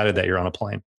 I'm excited that you're on a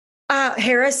plane.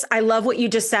 Harris, I love what you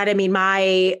just said. I mean,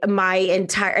 my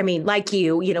entire, I mean, like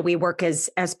you know, we work as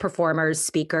performers,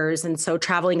 speakers, and so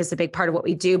traveling is a big part of what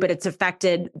we do. But it's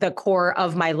affected the core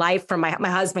of my life. From my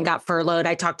husband got furloughed.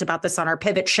 I talked about this on our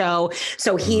Pivot show.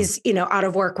 So he's out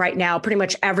of work right now. Pretty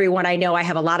much everyone I know. I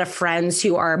have a lot of friends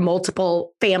who are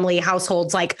multiple family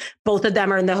households. Like both of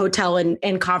them are in the hotel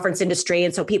and conference industry,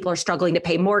 and so people are struggling to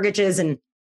pay mortgages and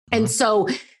so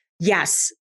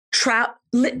yes.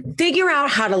 Figure out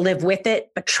how to live with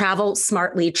it, but travel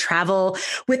smartly, travel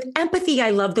with empathy. I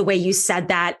love the way you said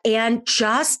that, and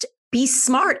just be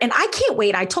smart. And I can't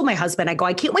wait. I told my husband,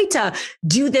 I can't wait to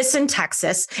do this in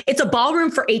Texas. It's a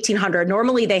ballroom for 1,800.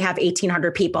 Normally they have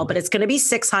 1,800 people, but it's going to be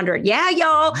 600. Yeah,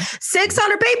 y'all,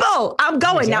 600 people. I'm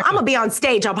going. Now I'm going to be on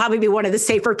stage. I'll probably be one of the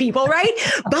safer people, right?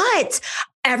 But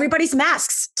everybody's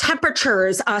masks,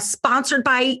 temperatures, sponsored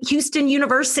by Houston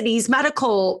University's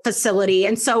medical facility.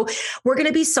 And so we're going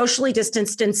to be socially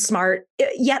distanced and smart.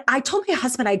 Yet I told my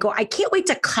husband, I can't wait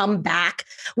to come back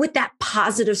with that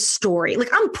positive story. Like,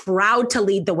 I'm proud to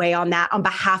lead the way on that on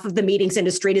behalf of the meetings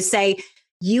industry, to say,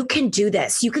 you can do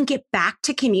this. You can get back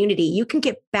to community. You can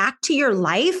get back to your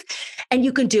life, and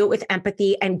you can do it with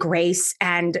empathy and grace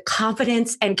and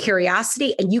confidence and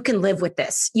curiosity. And you can live with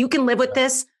this. You can live with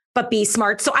this, but be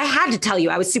smart. So I had to tell you,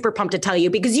 I was super pumped to tell you,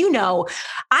 because, I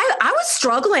was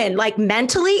struggling, like,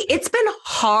 mentally. It's been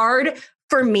hard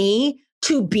for me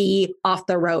to be off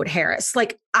the road, Harris.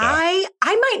 Like, I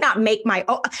might not make my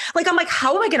own, like, I'm like,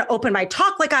 how am I going to open my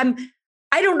talk? Like,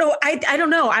 I don't know. I don't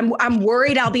know. I'm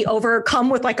worried I'll be overcome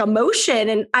with like emotion,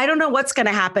 and I don't know what's going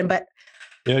to happen, but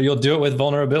you'll do it with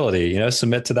vulnerability,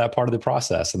 submit to that part of the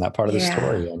process and that part of the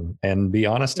story, and be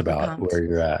honest about where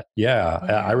you're at. Yeah.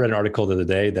 I read an article the other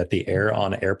day that the air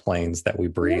on airplanes that we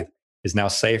breathe is now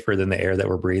safer than the air that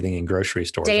we're breathing in grocery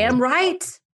stores. Damn right.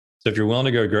 So if you're willing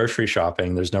to go grocery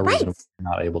shopping, there's no reason you're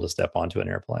not able to step onto an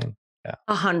airplane. Yeah.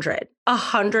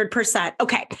 100%.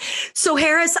 Okay. So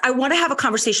Harris, I want to have a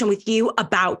conversation with you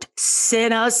about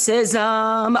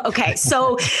cynicism. Okay.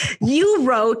 So you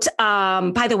wrote,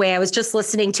 by the way, I was just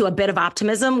listening to A Bit of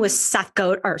Optimism with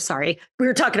we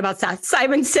were talking about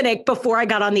Simon Sinek before I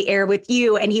got on the air with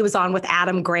you, and he was on with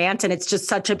Adam Grant, and it's just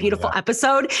such a beautiful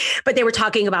episode, but they were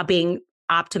talking about being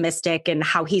optimistic and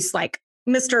how he's like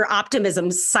Mr.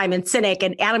 Optimism, Simon Sinek.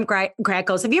 And Adam Grant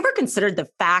goes, have you ever considered the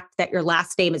fact that your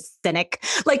last name is Cynic?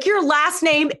 Like, your last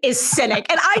name is Cynic.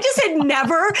 And I just had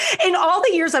never, in all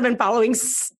the years I've been following,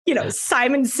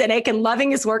 Simon Sinek and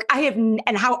loving his work, and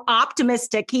how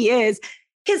optimistic he is,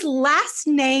 his last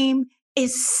name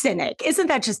is Cynic. Isn't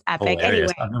that just epic? Hilarious.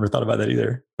 Anyway, I've never thought about that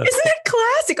either. Isn't that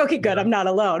classic? Okay, good. I'm not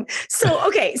alone. So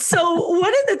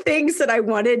one of the things that I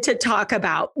wanted to talk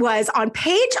about was on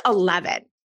page 11.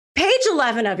 Page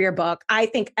 11 of your book, I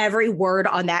think every word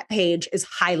on that page is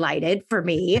highlighted for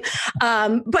me.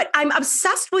 But I'm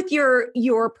obsessed with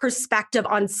your perspective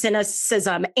on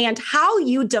cynicism and how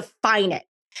you define it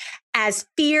as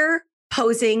fear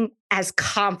posing as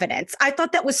confidence. I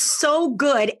thought that was so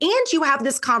good. And you have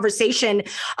this conversation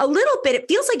a little bit. It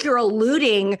feels like you're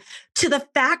alluding to the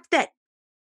fact that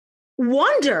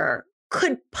wonder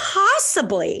could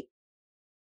possibly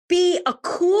be a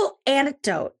cool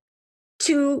antidote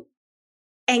to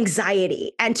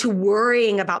anxiety and to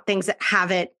worrying about things that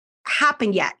haven't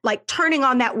happened yet. Like, turning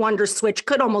on that wonder switch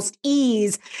could almost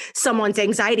ease someone's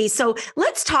anxiety. So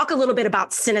let's talk a little bit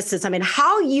about cynicism and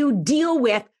how you deal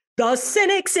with the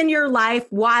cynics in your life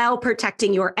while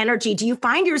protecting your energy. Do you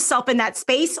find yourself in that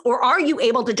space, or are you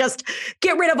able to just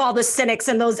get rid of all the cynics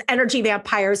and those energy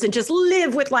vampires and just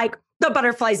live with like the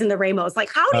butterflies and the rainbows?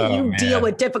 Like, how do you deal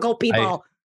with difficult people?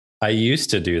 I used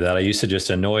to do that. I used to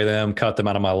just annoy them, cut them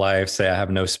out of my life, say, I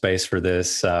have no space for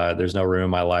this. There's no room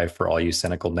in my life for all you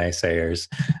cynical naysayers.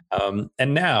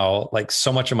 And now, like,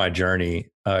 so much of my journey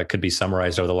could be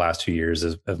summarized over the last 2 years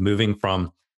of moving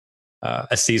from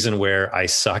a season where I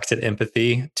sucked at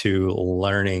empathy to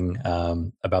learning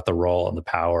about the role and the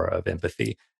power of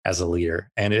empathy as a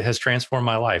leader. And it has transformed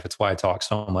my life. It's why I talk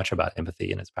so much about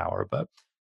empathy and its power. But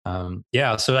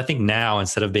so I think now,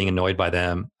 instead of being annoyed by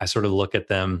them, I sort of look at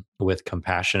them with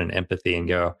compassion and empathy and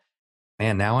go,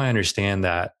 man, now I understand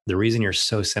that the reason you're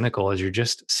so cynical is you're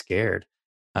just scared.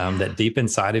 That deep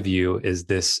inside of you is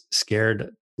this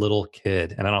scared little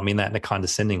kid. And I don't mean that in a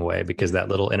condescending way, because that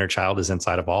little inner child is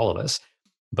inside of all of us,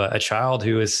 but a child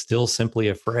who is still simply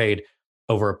afraid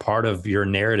over a part of your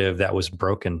narrative that was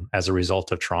broken as a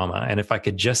result of trauma. And if I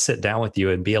could just sit down with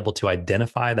you and be able to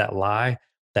identify that lie,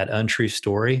 that untrue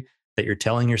story that you're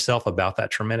telling yourself about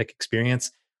that traumatic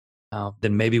experience,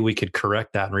 then maybe we could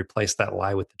correct that and replace that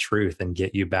lie with the truth and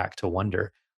get you back to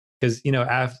wonder. Because,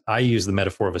 I use the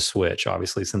metaphor of a switch,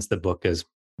 obviously, since the book is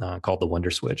called the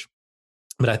wonder switch.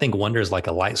 But I think wonder is like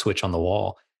a light switch on the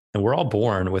wall. And we're all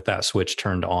born with that switch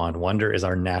turned on. Wonder is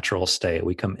our natural state.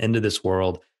 We come into this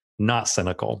world not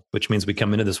cynical, which means we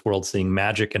come into this world seeing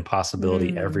magic and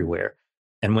possibility everywhere.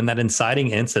 And when that inciting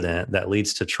incident that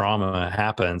leads to trauma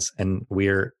happens and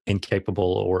we're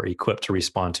incapable or equipped to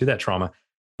respond to that trauma,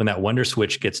 when that wonder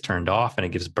switch gets turned off and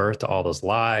it gives birth to all those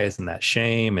lies and that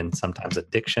shame and sometimes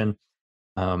addiction,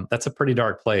 that's a pretty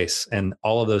dark place. And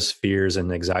all of those fears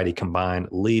and anxiety combined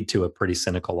lead to a pretty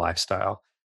cynical lifestyle.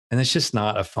 And it's just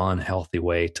not a fun, healthy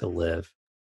way to live,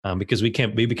 because we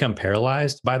become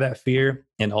paralyzed by that fear.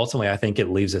 And ultimately, I think it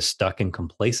leaves us stuck in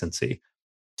complacency.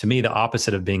 To me, the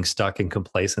opposite of being stuck in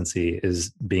complacency is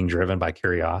being driven by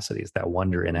curiosity, is that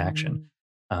wonder in action.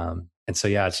 And so,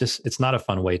 yeah, it's not a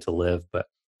fun way to live. But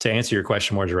to answer your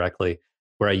question more directly,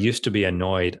 where I used to be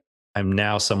annoyed, I'm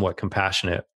now somewhat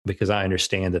compassionate because I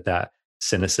understand that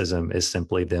cynicism is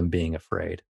simply them being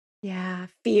afraid. Yeah,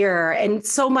 fear. And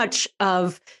so much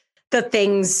of the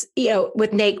things,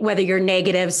 with whether you're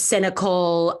negative,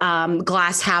 cynical,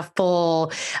 glass half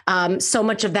full, so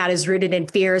much of that is rooted in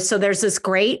fear. So there's this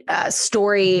great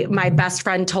story my best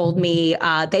friend told me.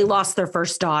 They lost their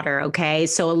first daughter. Okay.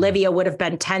 So Olivia would have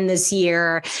been 10 this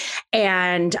year,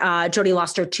 and Jody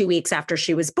lost her 2 weeks after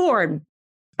she was born.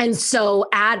 And so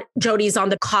Jody's on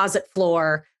the closet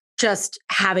floor, just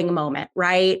having a moment,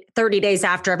 right? 30 days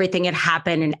after everything had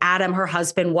happened. And Adam, her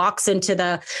husband, walks into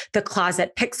the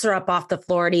closet, picks her up off the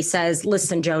floor, and he says,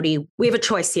 listen, Jody, we have a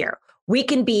choice here. We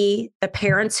can be the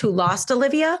parents who lost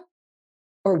Olivia,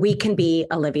 or we can be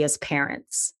Olivia's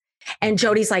parents. And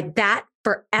Jody's like, that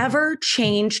forever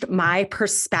changed my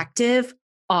perspective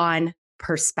on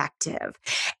perspective.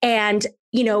 And,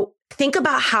 think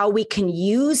about how we can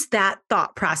use that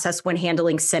thought process when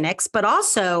handling cynics, but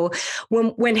also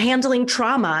when handling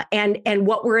trauma and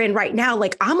what we're in right now.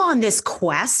 Like, I'm on this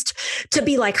quest to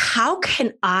be like, how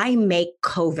can I make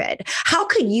COVID? How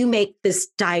can you make this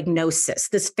diagnosis,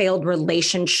 this failed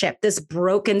relationship, this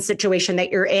broken situation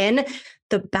that you're in,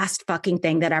 the best fucking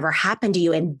thing that ever happened to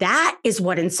you? And that is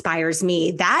what inspires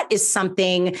me. That is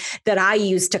something that I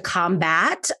use to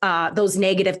combat those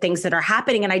negative things that are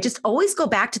happening. And I just always go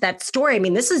back to that story. I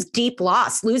mean, this is deep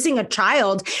loss, losing a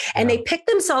child. And they picked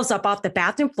themselves up off the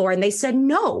bathroom floor and they said,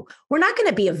 no, we're not going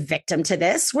to be a victim to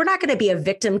this. We're not going to be a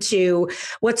victim to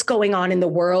what's going on in the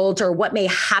world or what may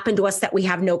happen to us that we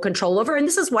have no control over. And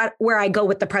this is where I go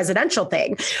with the presidential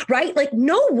thing, right? Like,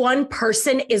 no one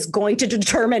person is going to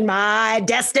determine my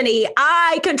destiny.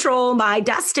 I control my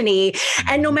destiny.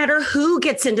 And no matter who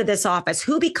gets into this office,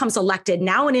 who becomes elected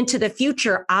now and into the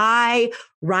future, I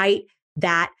write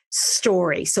that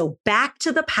story. So back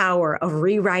to the power of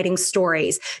rewriting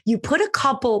stories. You put a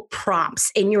couple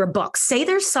prompts in your book. Say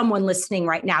there's someone listening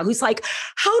right now who's like,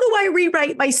 how do I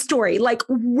rewrite my story? Like,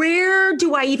 where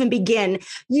do I even begin?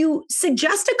 You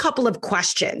suggest a couple of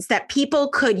questions that people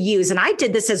could use. And I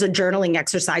did this as a journaling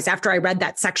exercise. After I read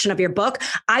that section of your book,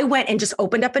 I went and just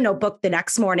opened up a notebook the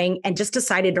next morning and just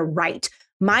decided to write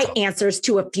my answers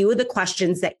to a few of the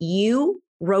questions that you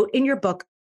wrote in your book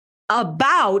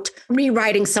about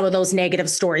rewriting some of those negative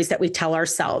stories that we tell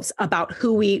ourselves about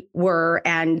who we were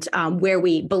and where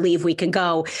we believe we can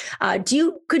go.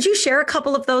 Could you share a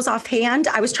couple of those offhand?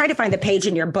 I was trying to find the page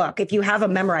in your book. If you have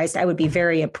them memorized, I would be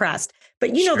very impressed.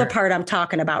 But you know the part I'm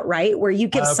talking about, right? Where you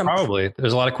give some... Probably.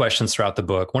 There's a lot of questions throughout the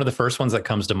book. One of the first ones that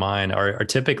comes to mind are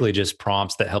typically just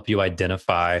prompts that help you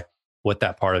identify what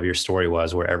that part of your story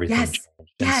was where everything changed.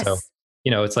 And so,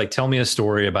 it's like, tell me a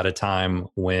story about a time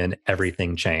when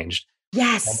everything changed.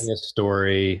 Yes. Tell me a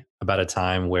story about a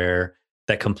time where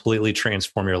that completely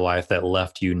transformed your life, that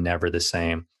left you never the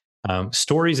same.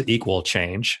 Stories equal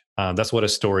change. That's what a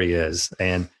story is.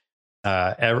 And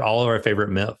all of our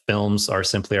favorite films are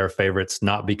simply our favorites,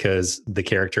 not because the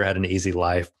character had an easy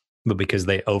life, but because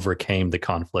they overcame the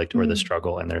conflict or the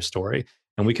struggle in their story.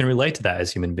 And we can relate to that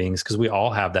as human beings because we all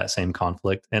have that same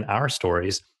conflict in our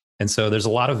stories. And so there's a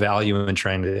lot of value in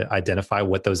trying to identify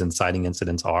what those inciting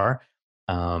incidents are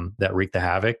that wreaked the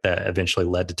havoc that eventually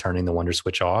led to turning the wonder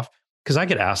switch off. Because I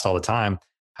get asked all the time,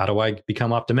 how do I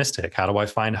become optimistic? How do I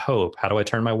find hope? How do I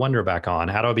turn my wonder back on?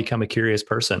 How do I become a curious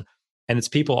person? And it's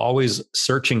people always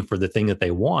searching for the thing that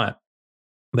they want,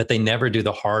 but they never do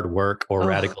the hard work or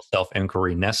radical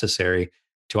self-inquiry necessary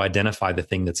to identify the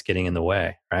thing that's getting in the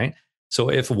way, right? So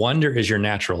if wonder is your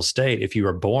natural state, if you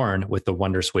were born with the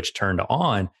wonder switch turned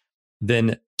on,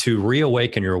 then to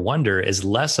reawaken your wonder is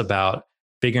less about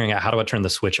figuring out how do I turn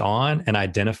the switch on and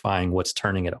identifying what's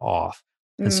turning it off.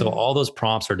 And so all those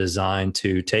prompts are designed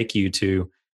to take you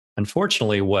to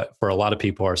unfortunately, what for a lot of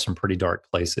people are some pretty dark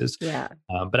places. Yeah.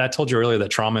 But I told you earlier that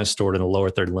trauma is stored in the lower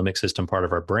third limbic system part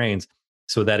of our brains.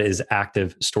 So that is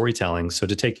active storytelling. So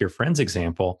to take your friend's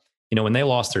example, when they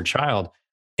lost their child,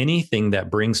 anything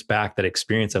that brings back that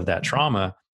experience of that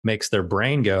trauma makes their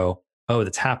brain go, oh,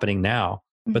 that's happening now.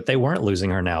 But they weren't losing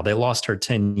her now. They lost her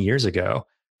 10 years ago.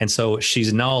 And so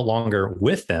she's no longer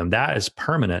with them. That is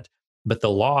permanent. But the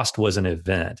loss was an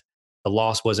event. The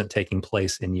loss wasn't taking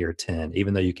place in year 10,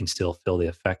 even though you can still feel the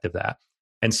effect of that.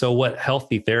 And so what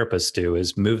healthy therapists do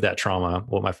is move that trauma,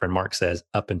 what my friend Mark says,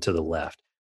 up and to the left.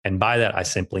 And by that, I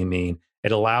simply mean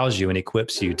it allows you and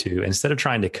equips you to, instead of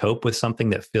trying to cope with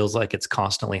something that feels like it's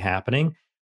constantly happening,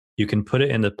 you can put it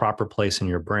in the proper place in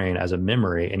your brain as a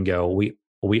memory and go,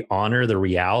 we honor the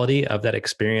reality of that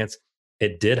experience.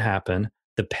 It did happen.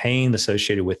 The pain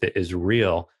associated with it is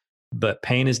real, but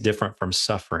pain is different from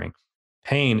suffering.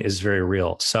 Pain is very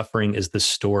real. Suffering is the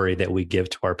story that we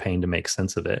give to our pain to make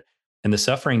sense of it. And the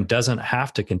suffering doesn't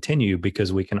have to continue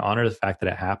because we can honor the fact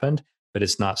that it happened, but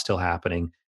it's not still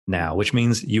happening now, which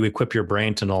means you equip your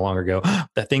brain to no longer go, oh,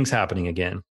 that thing's happening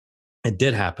again. It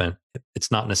did happen. It's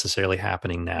not necessarily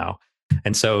happening now.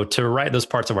 And so to write those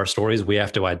parts of our stories, we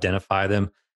have to identify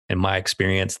them. In my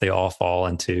experience, they all fall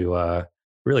into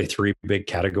really three big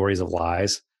categories of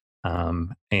lies.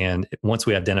 And once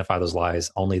we identify those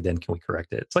lies, only then can we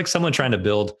correct it. It's like someone trying to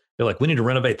build, they're like, we need to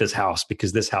renovate this house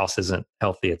because this house isn't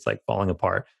healthy. It's like falling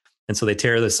apart. And so they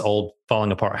tear this old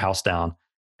falling apart house down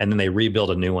and then they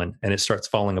rebuild a new one and it starts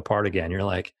falling apart again. You're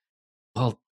like,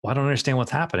 well, I don't understand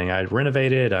what's happening. I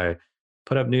renovated, I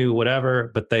put up new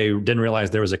whatever, but they didn't realize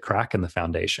there was a crack in the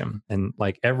foundation. And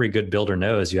like every good builder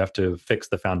knows, you have to fix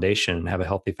the foundation and have a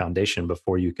healthy foundation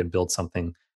before you can build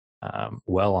something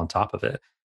well on top of it.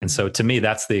 And so to me,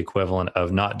 that's the equivalent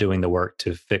of not doing the work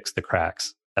to fix the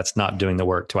cracks. That's not doing the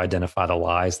work to identify the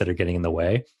lies that are getting in the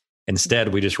way.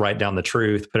 Instead, we just write down the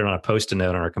truth, put it on a Post-it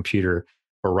note on our computer,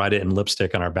 or write it in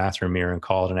lipstick on our bathroom mirror and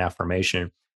call it an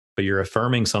affirmation. But you're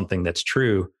affirming something that's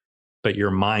true, but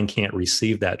your mind can't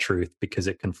receive that truth because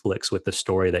it conflicts with the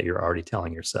story that you're already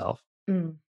telling yourself.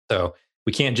 So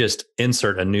we can't just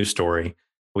insert a new story.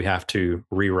 We have to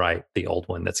rewrite the old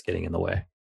one that's getting in the way.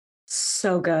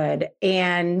 So good.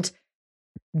 And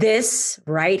this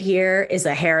right here is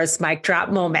a Harris mic drop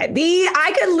moment.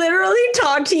 I could literally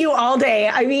talk to you all day.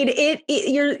 I mean,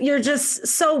 you're just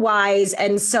so wise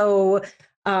and so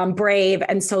brave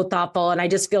and so thoughtful. And I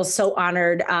just feel so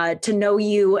honored to know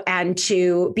you and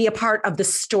to be a part of the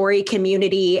story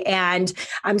community. And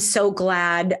I'm so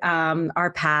glad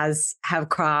our paths have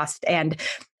crossed. And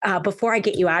before I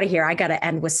get you out of here, I got to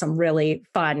end with some really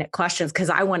fun questions because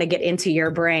I want to get into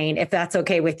your brain, if that's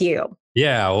okay with you.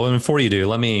 Yeah. Well, and before you do,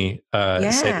 let me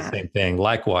say the same thing.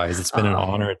 Likewise, it's been an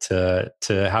honor to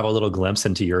have a little glimpse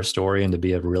into your story and to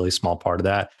be a really small part of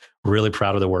that. Really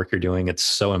proud of the work you're doing. It's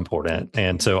so important.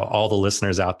 And to all the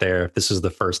listeners out there, if this is the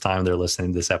first time they're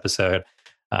listening to this episode,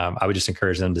 I would just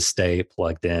encourage them to stay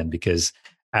plugged in because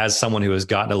as someone who has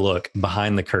gotten a look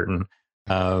behind the curtain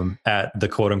at the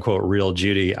quote unquote real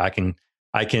Judy, I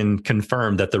can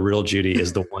confirm that the real Judy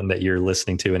is the one that you're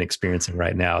listening to and experiencing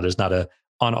right now. There's not a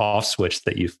on-off switch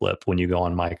that you flip when you go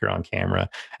on mic or on camera.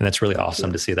 And that's really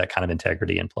awesome to see that kind of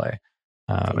integrity in play.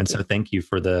 And so thank you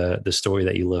for the story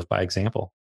that you live by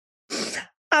example.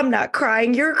 I'm not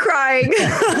crying. You're crying.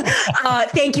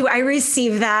 Thank you. I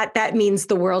received that. That means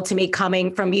the world to me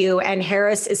coming from you. And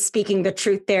Harris is speaking the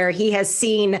truth there. He has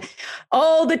seen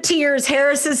all the tears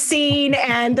Harris has seen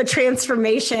and the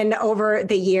transformation over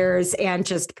the years, and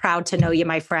just proud to know you,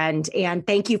 my friend. And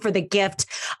thank you for the gift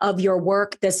of your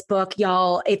work, this book,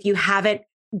 y'all. If you haven't,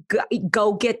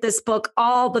 go get this book,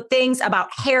 all the things about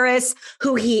Harris,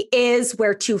 who he is,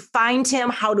 where to find him,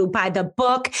 how to buy the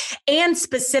book, and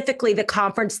specifically the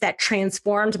conference that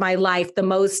transformed my life the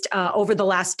most over the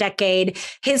last decade,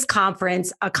 his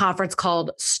conference, a conference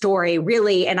called Story,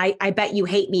 really. And I bet you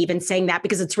hate me even saying that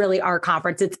because it's really our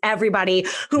conference. It's everybody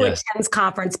who attends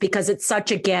conference because it's such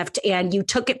a gift. And you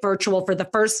took it virtual for the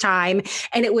first time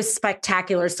and it was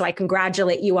spectacular. So I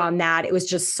congratulate you on that. It was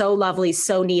just so lovely,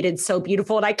 so needed, so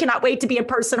beautiful. And I cannot wait to be in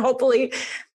person, hopefully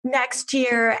next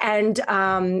year, and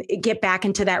get back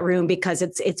into that room because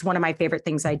it's one of my favorite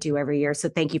things I do every year. So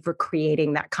thank you for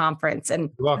creating that conference.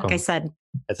 And you're welcome. Like I said,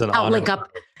 it's an I'll honor. link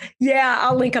up. Yeah,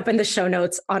 I'll link up in the show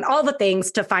notes on all the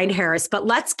things to find Harris. But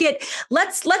let's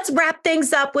wrap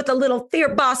things up with a little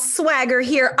Fear Boss swagger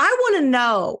here. I want to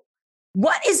know,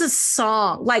 what is a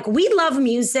song? Like, we love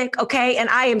music, okay? And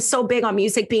I am so big on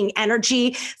music being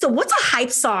energy. So what's a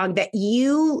hype song that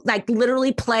you like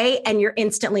literally play and you're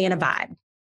instantly in a vibe?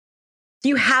 Do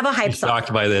you have a hype song?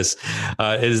 Shocked by this.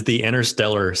 It is the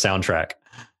Interstellar soundtrack.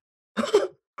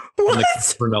 In the What?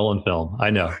 Christopher Nolan film. I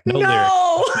know. No lyrics.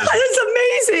 No, that's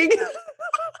amazing.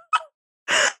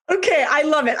 Okay, I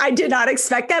love it. I did not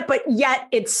expect that, but yet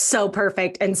it's so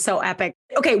perfect and so epic.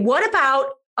 Okay, what about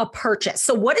a purchase?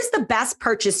 So, what is the best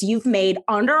purchase you've made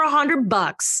under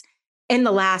 $100 in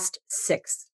the last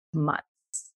 6 months?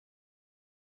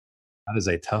 That is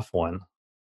a tough one.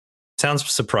 Sounds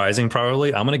surprising,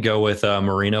 probably. I'm going to go with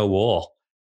merino wool.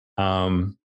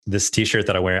 This t-shirt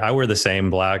that I wear the same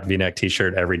black V-neck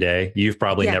t-shirt every day. You've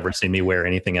probably never seen me wear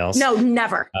anything else. No,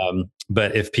 never.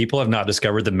 But if people have not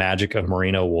discovered the magic of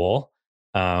merino wool,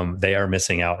 they are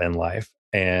missing out in life.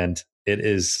 And it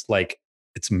is like,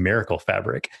 it's miracle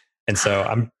fabric. And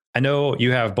so I know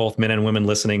you have both men and women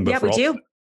listening, but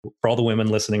for all the women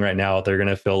listening right now, they're going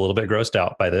to feel a little bit grossed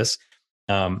out by this.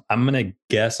 I'm going to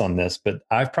guess on this, but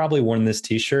I've probably worn this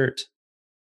t-shirt.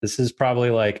 This is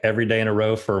probably like every day in a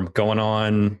row for going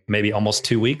on maybe almost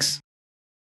 2 weeks.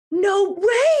 No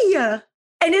way.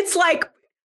 And it's like,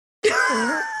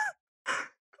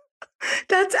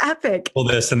 that's epic. Well,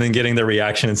 this, and then getting the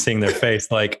reaction and seeing their face,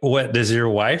 like, what, does your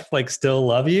wife like still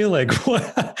love you? Like,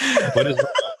 what is,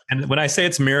 and when I say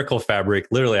it's miracle fabric,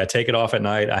 literally I take it off at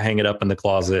night. I hang it up in the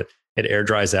closet. It air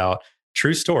dries out.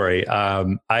 True story.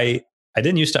 I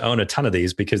didn't used to own a ton of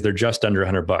these because they're just under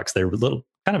 $100. They're a little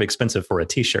kind of expensive for a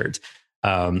t-shirt.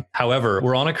 However,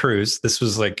 we're on a cruise. This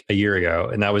was like a year ago,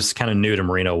 and that was kind of new to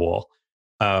merino wool.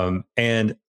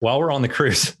 And while we're on the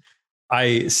cruise,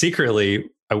 I secretly,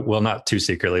 well, not too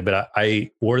secretly, but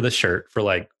I wore the shirt for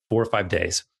like 4 or 5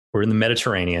 days. We're in the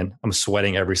Mediterranean. I'm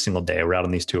sweating every single day. We're out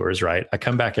on these tours, right? I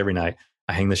come back every night.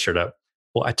 I hang the shirt up.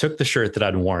 Well, I took the shirt that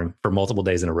I'd worn for multiple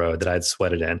days in a row that I'd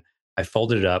sweated in. I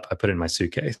folded it up. I put it in my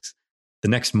suitcase. The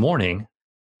next morning,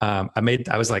 I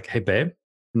was like, hey, babe.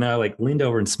 And I like leaned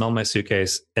over and smelled my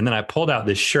suitcase. And then I pulled out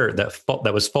this shirt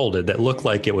that was folded that looked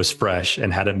like it was fresh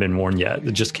and hadn't been worn yet.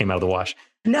 It just came out of the wash.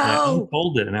 No. And I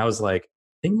unfolded and I was like,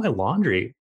 I think my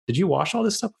laundry. Did you wash all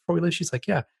this stuff before we leave? She's like,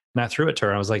 yeah. And I threw it to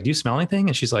her. I was like, do you smell anything?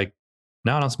 And she's like,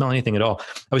 no, I don't smell anything at all.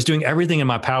 I was doing everything in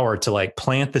my power to like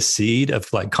plant the seed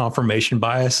of like confirmation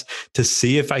bias to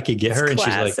see if I could get her. And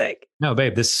she's like, no,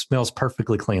 babe, this smells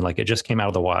perfectly clean. Like it just came out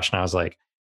of the wash. And I was like,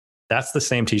 that's the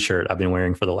same t-shirt I've been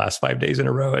wearing for the last 5 days in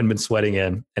a row and been sweating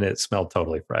in, and it smelled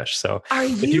totally fresh. So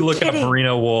if you look up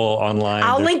merino wool online,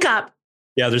 I'll link up.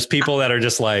 Yeah, there's people that are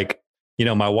just like, you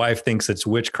know, my wife thinks it's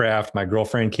witchcraft. My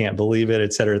girlfriend can't believe it,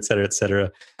 et cetera, et cetera, et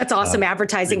cetera. That's awesome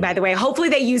advertising, by the way. Hopefully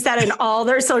they use that in all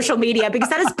their social media because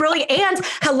that is brilliant. And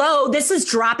hello, this is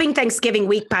dropping Thanksgiving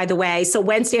week, by the way. So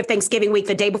Wednesday of Thanksgiving week,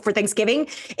 the day before Thanksgiving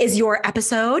is your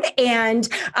episode. And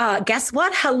guess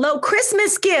what? Hello,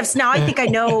 Christmas gifts. Now I think I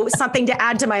know something to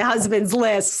add to my husband's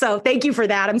list. So thank you for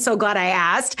that. I'm so glad I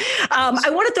asked. I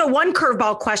want to throw one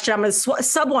curveball question. I'm going to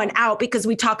sub one out because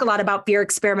we talk a lot about fear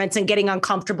experiments and getting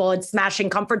uncomfortable and smashing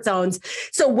comfort zones.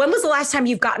 So when was the last time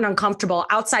you've gotten uncomfortable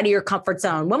outside of your comfort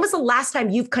zone? When was the last time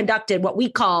you've conducted what we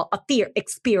call a fear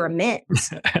experiment?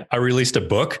 I released a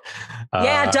book.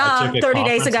 30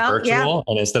 days ago. Virtual, yeah.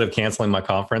 And instead of canceling my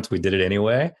conference, we did it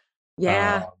anyway.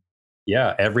 Yeah.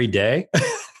 Yeah. Every day.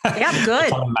 Yeah.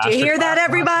 Good. Do you hear that,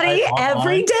 everybody?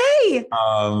 Every day.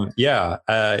 Yeah.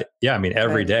 I mean,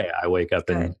 every day I wake up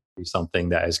and do something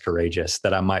that is courageous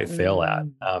that I might fail at,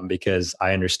 because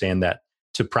I understand that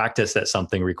to practice at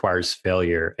something requires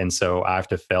failure. And so I have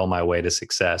to fail my way to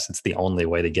success. It's the only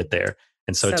way to get there.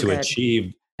 And so to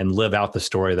achieve and live out the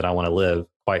story that I want to live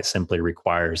quite simply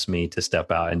requires me to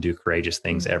step out and do courageous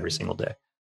things every single day.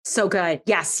 So good.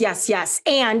 Yes, yes, yes.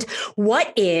 And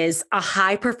what is a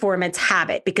high performance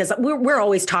habit? Because we're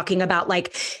always talking about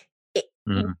like,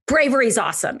 bravery is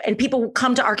awesome. And people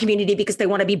come to our community because they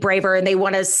want to be braver and they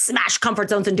want to smash comfort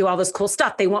zones and do all this cool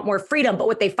stuff. They want more freedom. But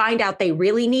what they find out they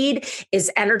really need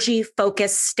is energy,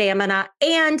 focus, stamina,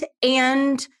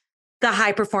 and the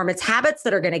high performance habits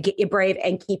that are going to get you brave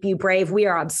and keep you brave. We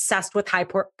are obsessed with high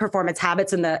performance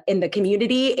habits in the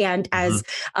community. And as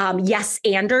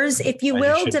yes-anders, if you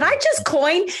will, did I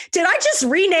just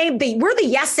rename we're the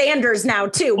yes-anders now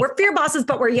too. We're fear bosses,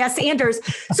 but we're yes-anders.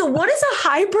 So what is a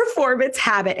high performance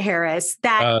habit, Harris,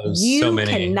 that you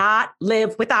cannot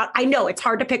live without? I know it's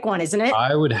hard to pick one, isn't it?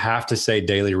 I would have to say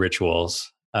daily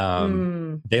rituals.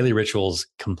 Daily rituals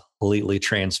completely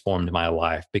transformed my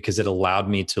life because it allowed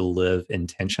me to live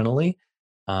intentionally,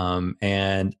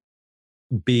 and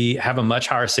have a much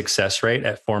higher success rate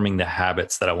at forming the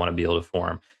habits that I want to be able to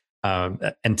form.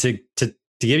 And to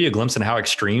give you a glimpse on how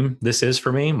extreme this is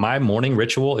for me, my morning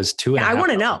ritual is 2.5 hours. I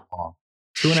want to know.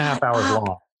 2.5 hours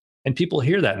long. And people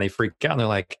hear that and they freak out and they're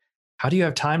like, how do you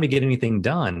have time to get anything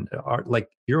done? Like,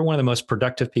 you're one of the most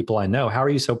productive people I know. How are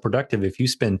you so productive if you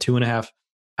spend 2.5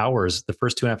 hours, the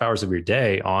first 2.5 hours of your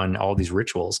day on all these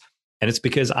rituals. And it's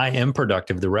because I am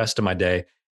productive the rest of my day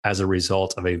as a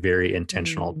result of a very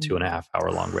intentional 2.5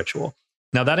 hour long ritual.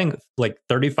 Now like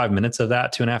 35 minutes of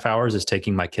that 2.5 hours is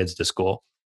taking my kids to school.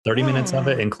 30 minutes of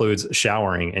it includes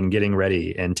showering and getting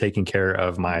ready and taking care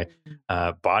of my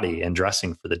body and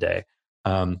dressing for the day.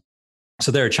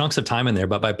 So there are chunks of time in there,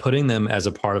 but by putting them as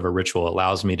a part of a ritual, it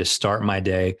allows me to start my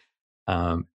day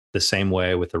the same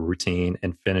way with a routine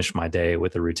and finish my day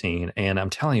with a routine. And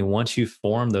I'm telling you, once you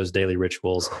form those daily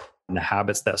rituals and the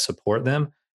habits that support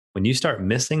them, when you start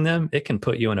missing them, it can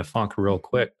put you in a funk real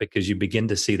quick because you begin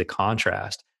to see the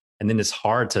contrast. And then it's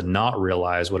hard to not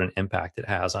realize what an impact it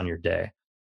has on your day.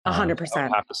 100%.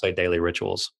 I have to say daily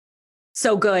rituals.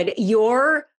 So good.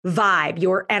 Your vibe,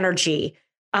 your energy,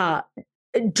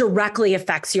 directly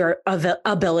affects your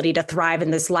ability to thrive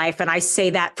in this life. And I say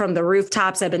that from the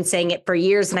rooftops. I've been saying it for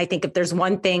years. And I think if there's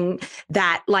one thing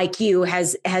that, like you,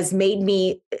 has made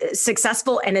me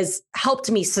successful and has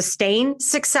helped me sustain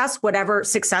success, whatever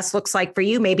success looks like for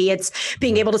you, maybe it's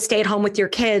being able to stay at home with your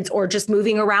kids or just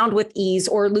moving around with ease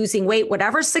or losing weight,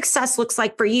 whatever success looks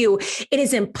like for you, it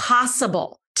is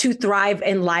impossible to thrive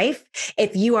in life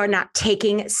if you are not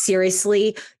taking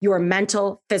seriously your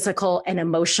mental, physical, and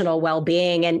emotional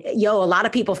well-being. And a lot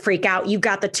of people freak out. You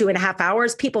got the 2.5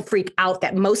 hours. People freak out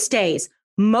that most days,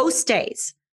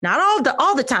 not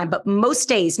all the time, but most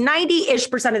days,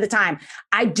 90-ish% of the time,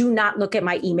 I do not look at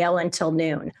my email until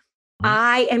noon.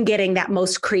 I am getting that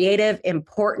most creative,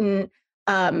 important,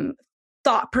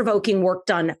 thought-provoking work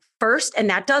done first. And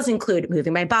that does include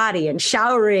moving my body and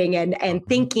showering and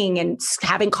thinking and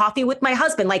having coffee with my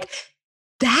husband. Like,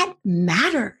 that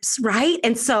matters, right?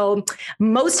 And so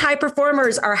most high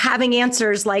performers are having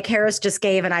answers like Harris just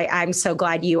gave. And I'm so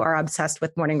glad you are obsessed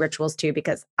with morning rituals too,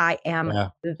 because I am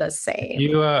the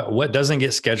same. What doesn't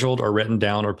get scheduled or written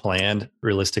down or planned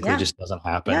realistically just doesn't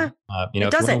happen. It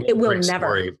doesn't. It will never.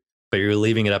 Story, but you're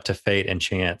leaving it up to fate and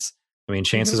chance. I mean,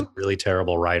 chance is a really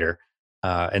terrible writer.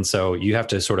 And so you have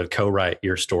to sort of co-write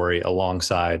your story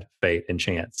alongside fate and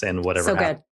chance and whatever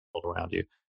happens around you.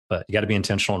 But you got to be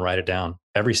intentional and write it down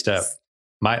every step.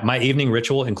 My evening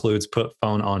ritual includes put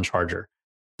phone on charger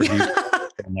for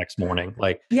the next morning.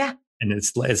 And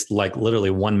it's like literally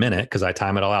 1 minute because I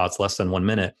time it all out. It's less than 1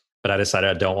 minute. But I decided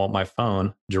I don't want my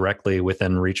phone directly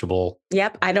within reachable.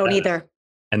 Yep, I don't either.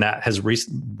 And that has we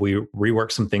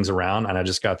reworked some things around, and I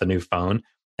just got the new phone.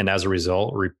 And as a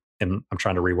result, and I'm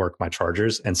trying to rework my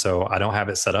chargers. And so I don't have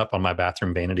it set up on my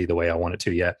bathroom vanity the way I want it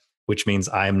to yet, which means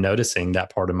I am noticing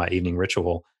that part of my evening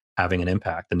ritual having an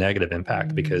impact, a negative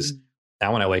impact, because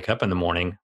now when I wake up in the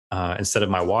morning, instead of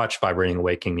my watch vibrating,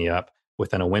 waking me up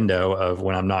within a window of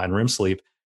when I'm not in REM sleep,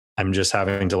 I'm just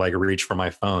having to reach for my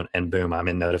phone and boom, I'm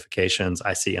in notifications.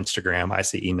 I see Instagram, I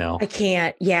see email. I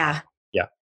can't. Yeah.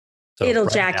 So it'll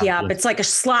jack you up. It's like a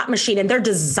slot machine, and they're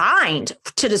designed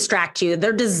to distract you.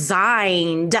 They're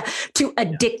designed to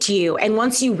addict you. And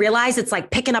once you realize it's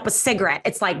like picking up a cigarette,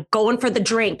 it's like going for the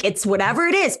drink. It's whatever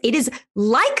it is. It is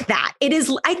like that. It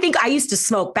is. I think I used to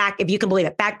smoke back, if you can believe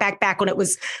it, back when it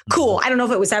was cool. I don't know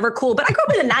if it was ever cool, but I grew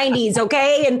up in the 90s.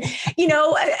 Okay. And,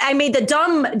 I made the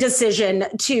dumb decision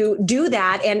to do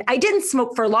that. And I didn't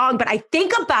smoke for long, but I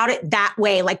think about it that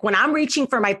way. Like when I'm reaching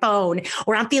for my phone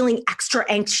or I'm feeling extra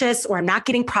anxious or I'm not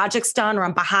getting projects done or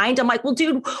I'm behind, I'm like, well,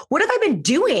 dude, what have I been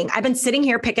doing? I've been sitting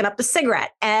here picking up the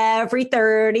cigarette every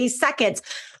 30 seconds,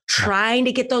 trying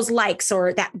to get those likes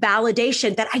or that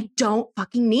validation that I don't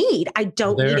fucking need. I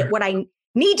don't need it. What I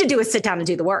need to do is sit down and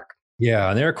do the work. Yeah.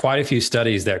 And there are quite a few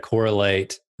studies that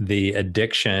correlate the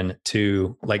addiction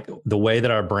to the way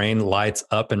that our brain lights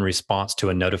up in response to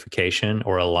a notification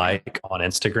or a like on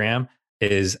Instagram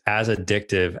is as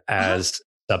addictive as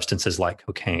substances like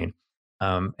cocaine.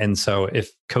 And so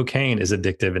if cocaine is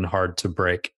addictive and hard to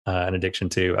break an addiction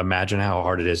to, imagine how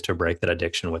hard it is to break that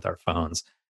addiction with our phones.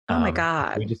 Oh my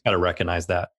God. We just got to recognize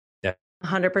that. Yeah.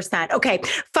 100%. Okay.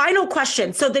 Final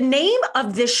question. So the name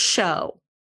of this show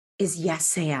is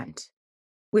Yes and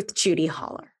with Judy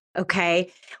Holler. Okay.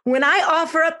 When I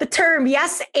offer up the term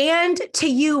yes and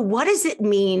to you, what does it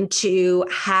mean to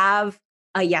have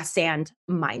a yes and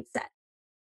mindset?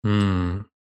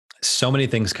 So many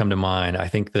things come to mind. I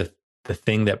think the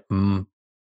thing that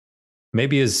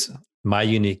maybe is my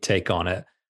unique take on it.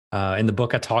 In the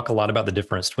book, I talk a lot about the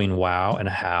difference between wow and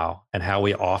how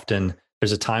we often,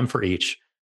 there's a time for each,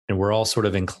 and we're all sort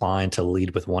of inclined to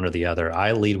lead with one or the other.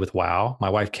 I lead with wow. My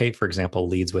wife, Kate, for example,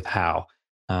 leads with how.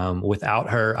 Without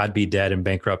her, I'd be dead and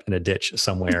bankrupt in a ditch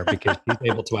somewhere because she's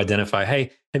able to identify,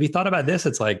 hey, have you thought about this?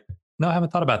 It's like, no, I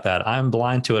haven't thought about that. I'm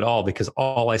blind to it all because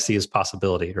all I see is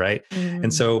possibility, right?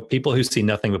 And so people who see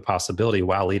nothing but possibility,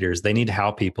 wow leaders, they need how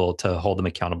people to hold them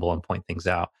accountable and point things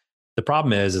out. The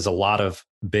problem is a lot of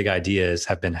big ideas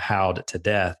have been howed to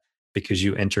death because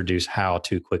you introduce how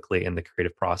too quickly in the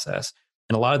creative process.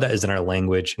 And a lot of that is in our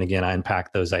language. And again, I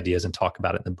unpack those ideas and talk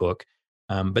about it in the book.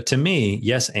 But to me,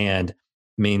 yes, and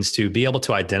means to be able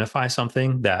to identify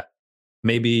something that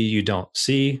maybe you don't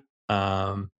see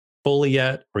fully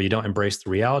yet, or you don't embrace the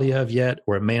reality of yet,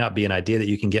 or it may not be an idea that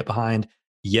you can get behind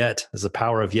yet. There's the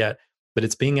power of yet, but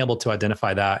it's being able to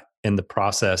identify that in the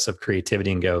process of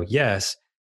creativity and go, yes,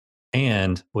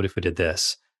 and what if we did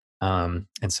this? And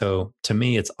so to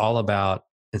me, it's all about,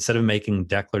 instead of making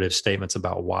declarative statements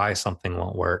about why something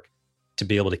won't work, to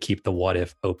be able to keep the what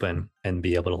if open and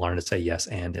be able to learn to say yes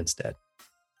and instead.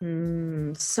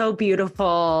 So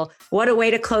beautiful. What a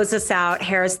way to close us out.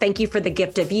 Harris, thank you for the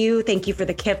gift of you. Thank you for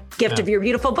the gift of your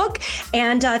beautiful book.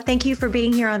 And thank you for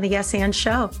being here on the Yes and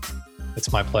Show.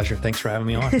 It's my pleasure. Thanks for having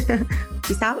me on.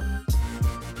 Peace out.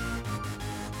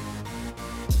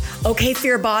 Okay,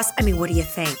 Fear Boss. What do you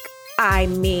think?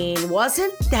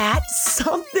 Wasn't that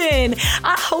something?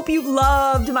 I hope you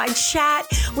loved my chat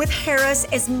with Harris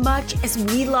as much as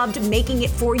we loved making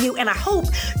it for you. And I hope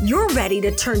you're ready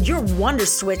to turn your wonder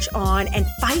switch on and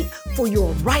fight for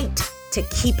your right to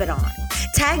keep it on.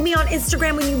 Tag me on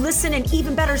Instagram when you listen, and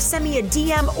even better, send me a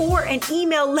DM or an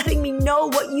email letting me know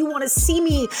what you want to see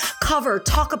me cover,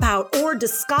 talk about, or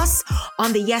discuss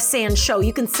on the Yes and Show.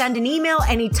 You can send an email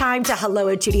anytime to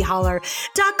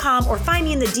hello@judyholler.com or find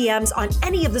me in the DMs on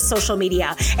any of the social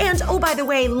media. And oh, by the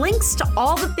way, links to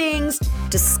all the things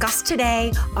discussed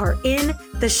today are in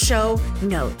the show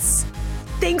notes.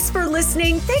 Thanks for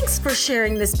listening. Thanks for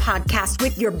sharing this podcast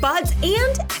with your buds.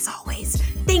 And as always,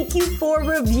 thank you for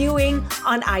reviewing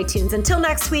on iTunes. Until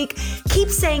next week, keep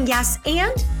saying yes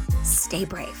and stay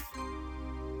brave.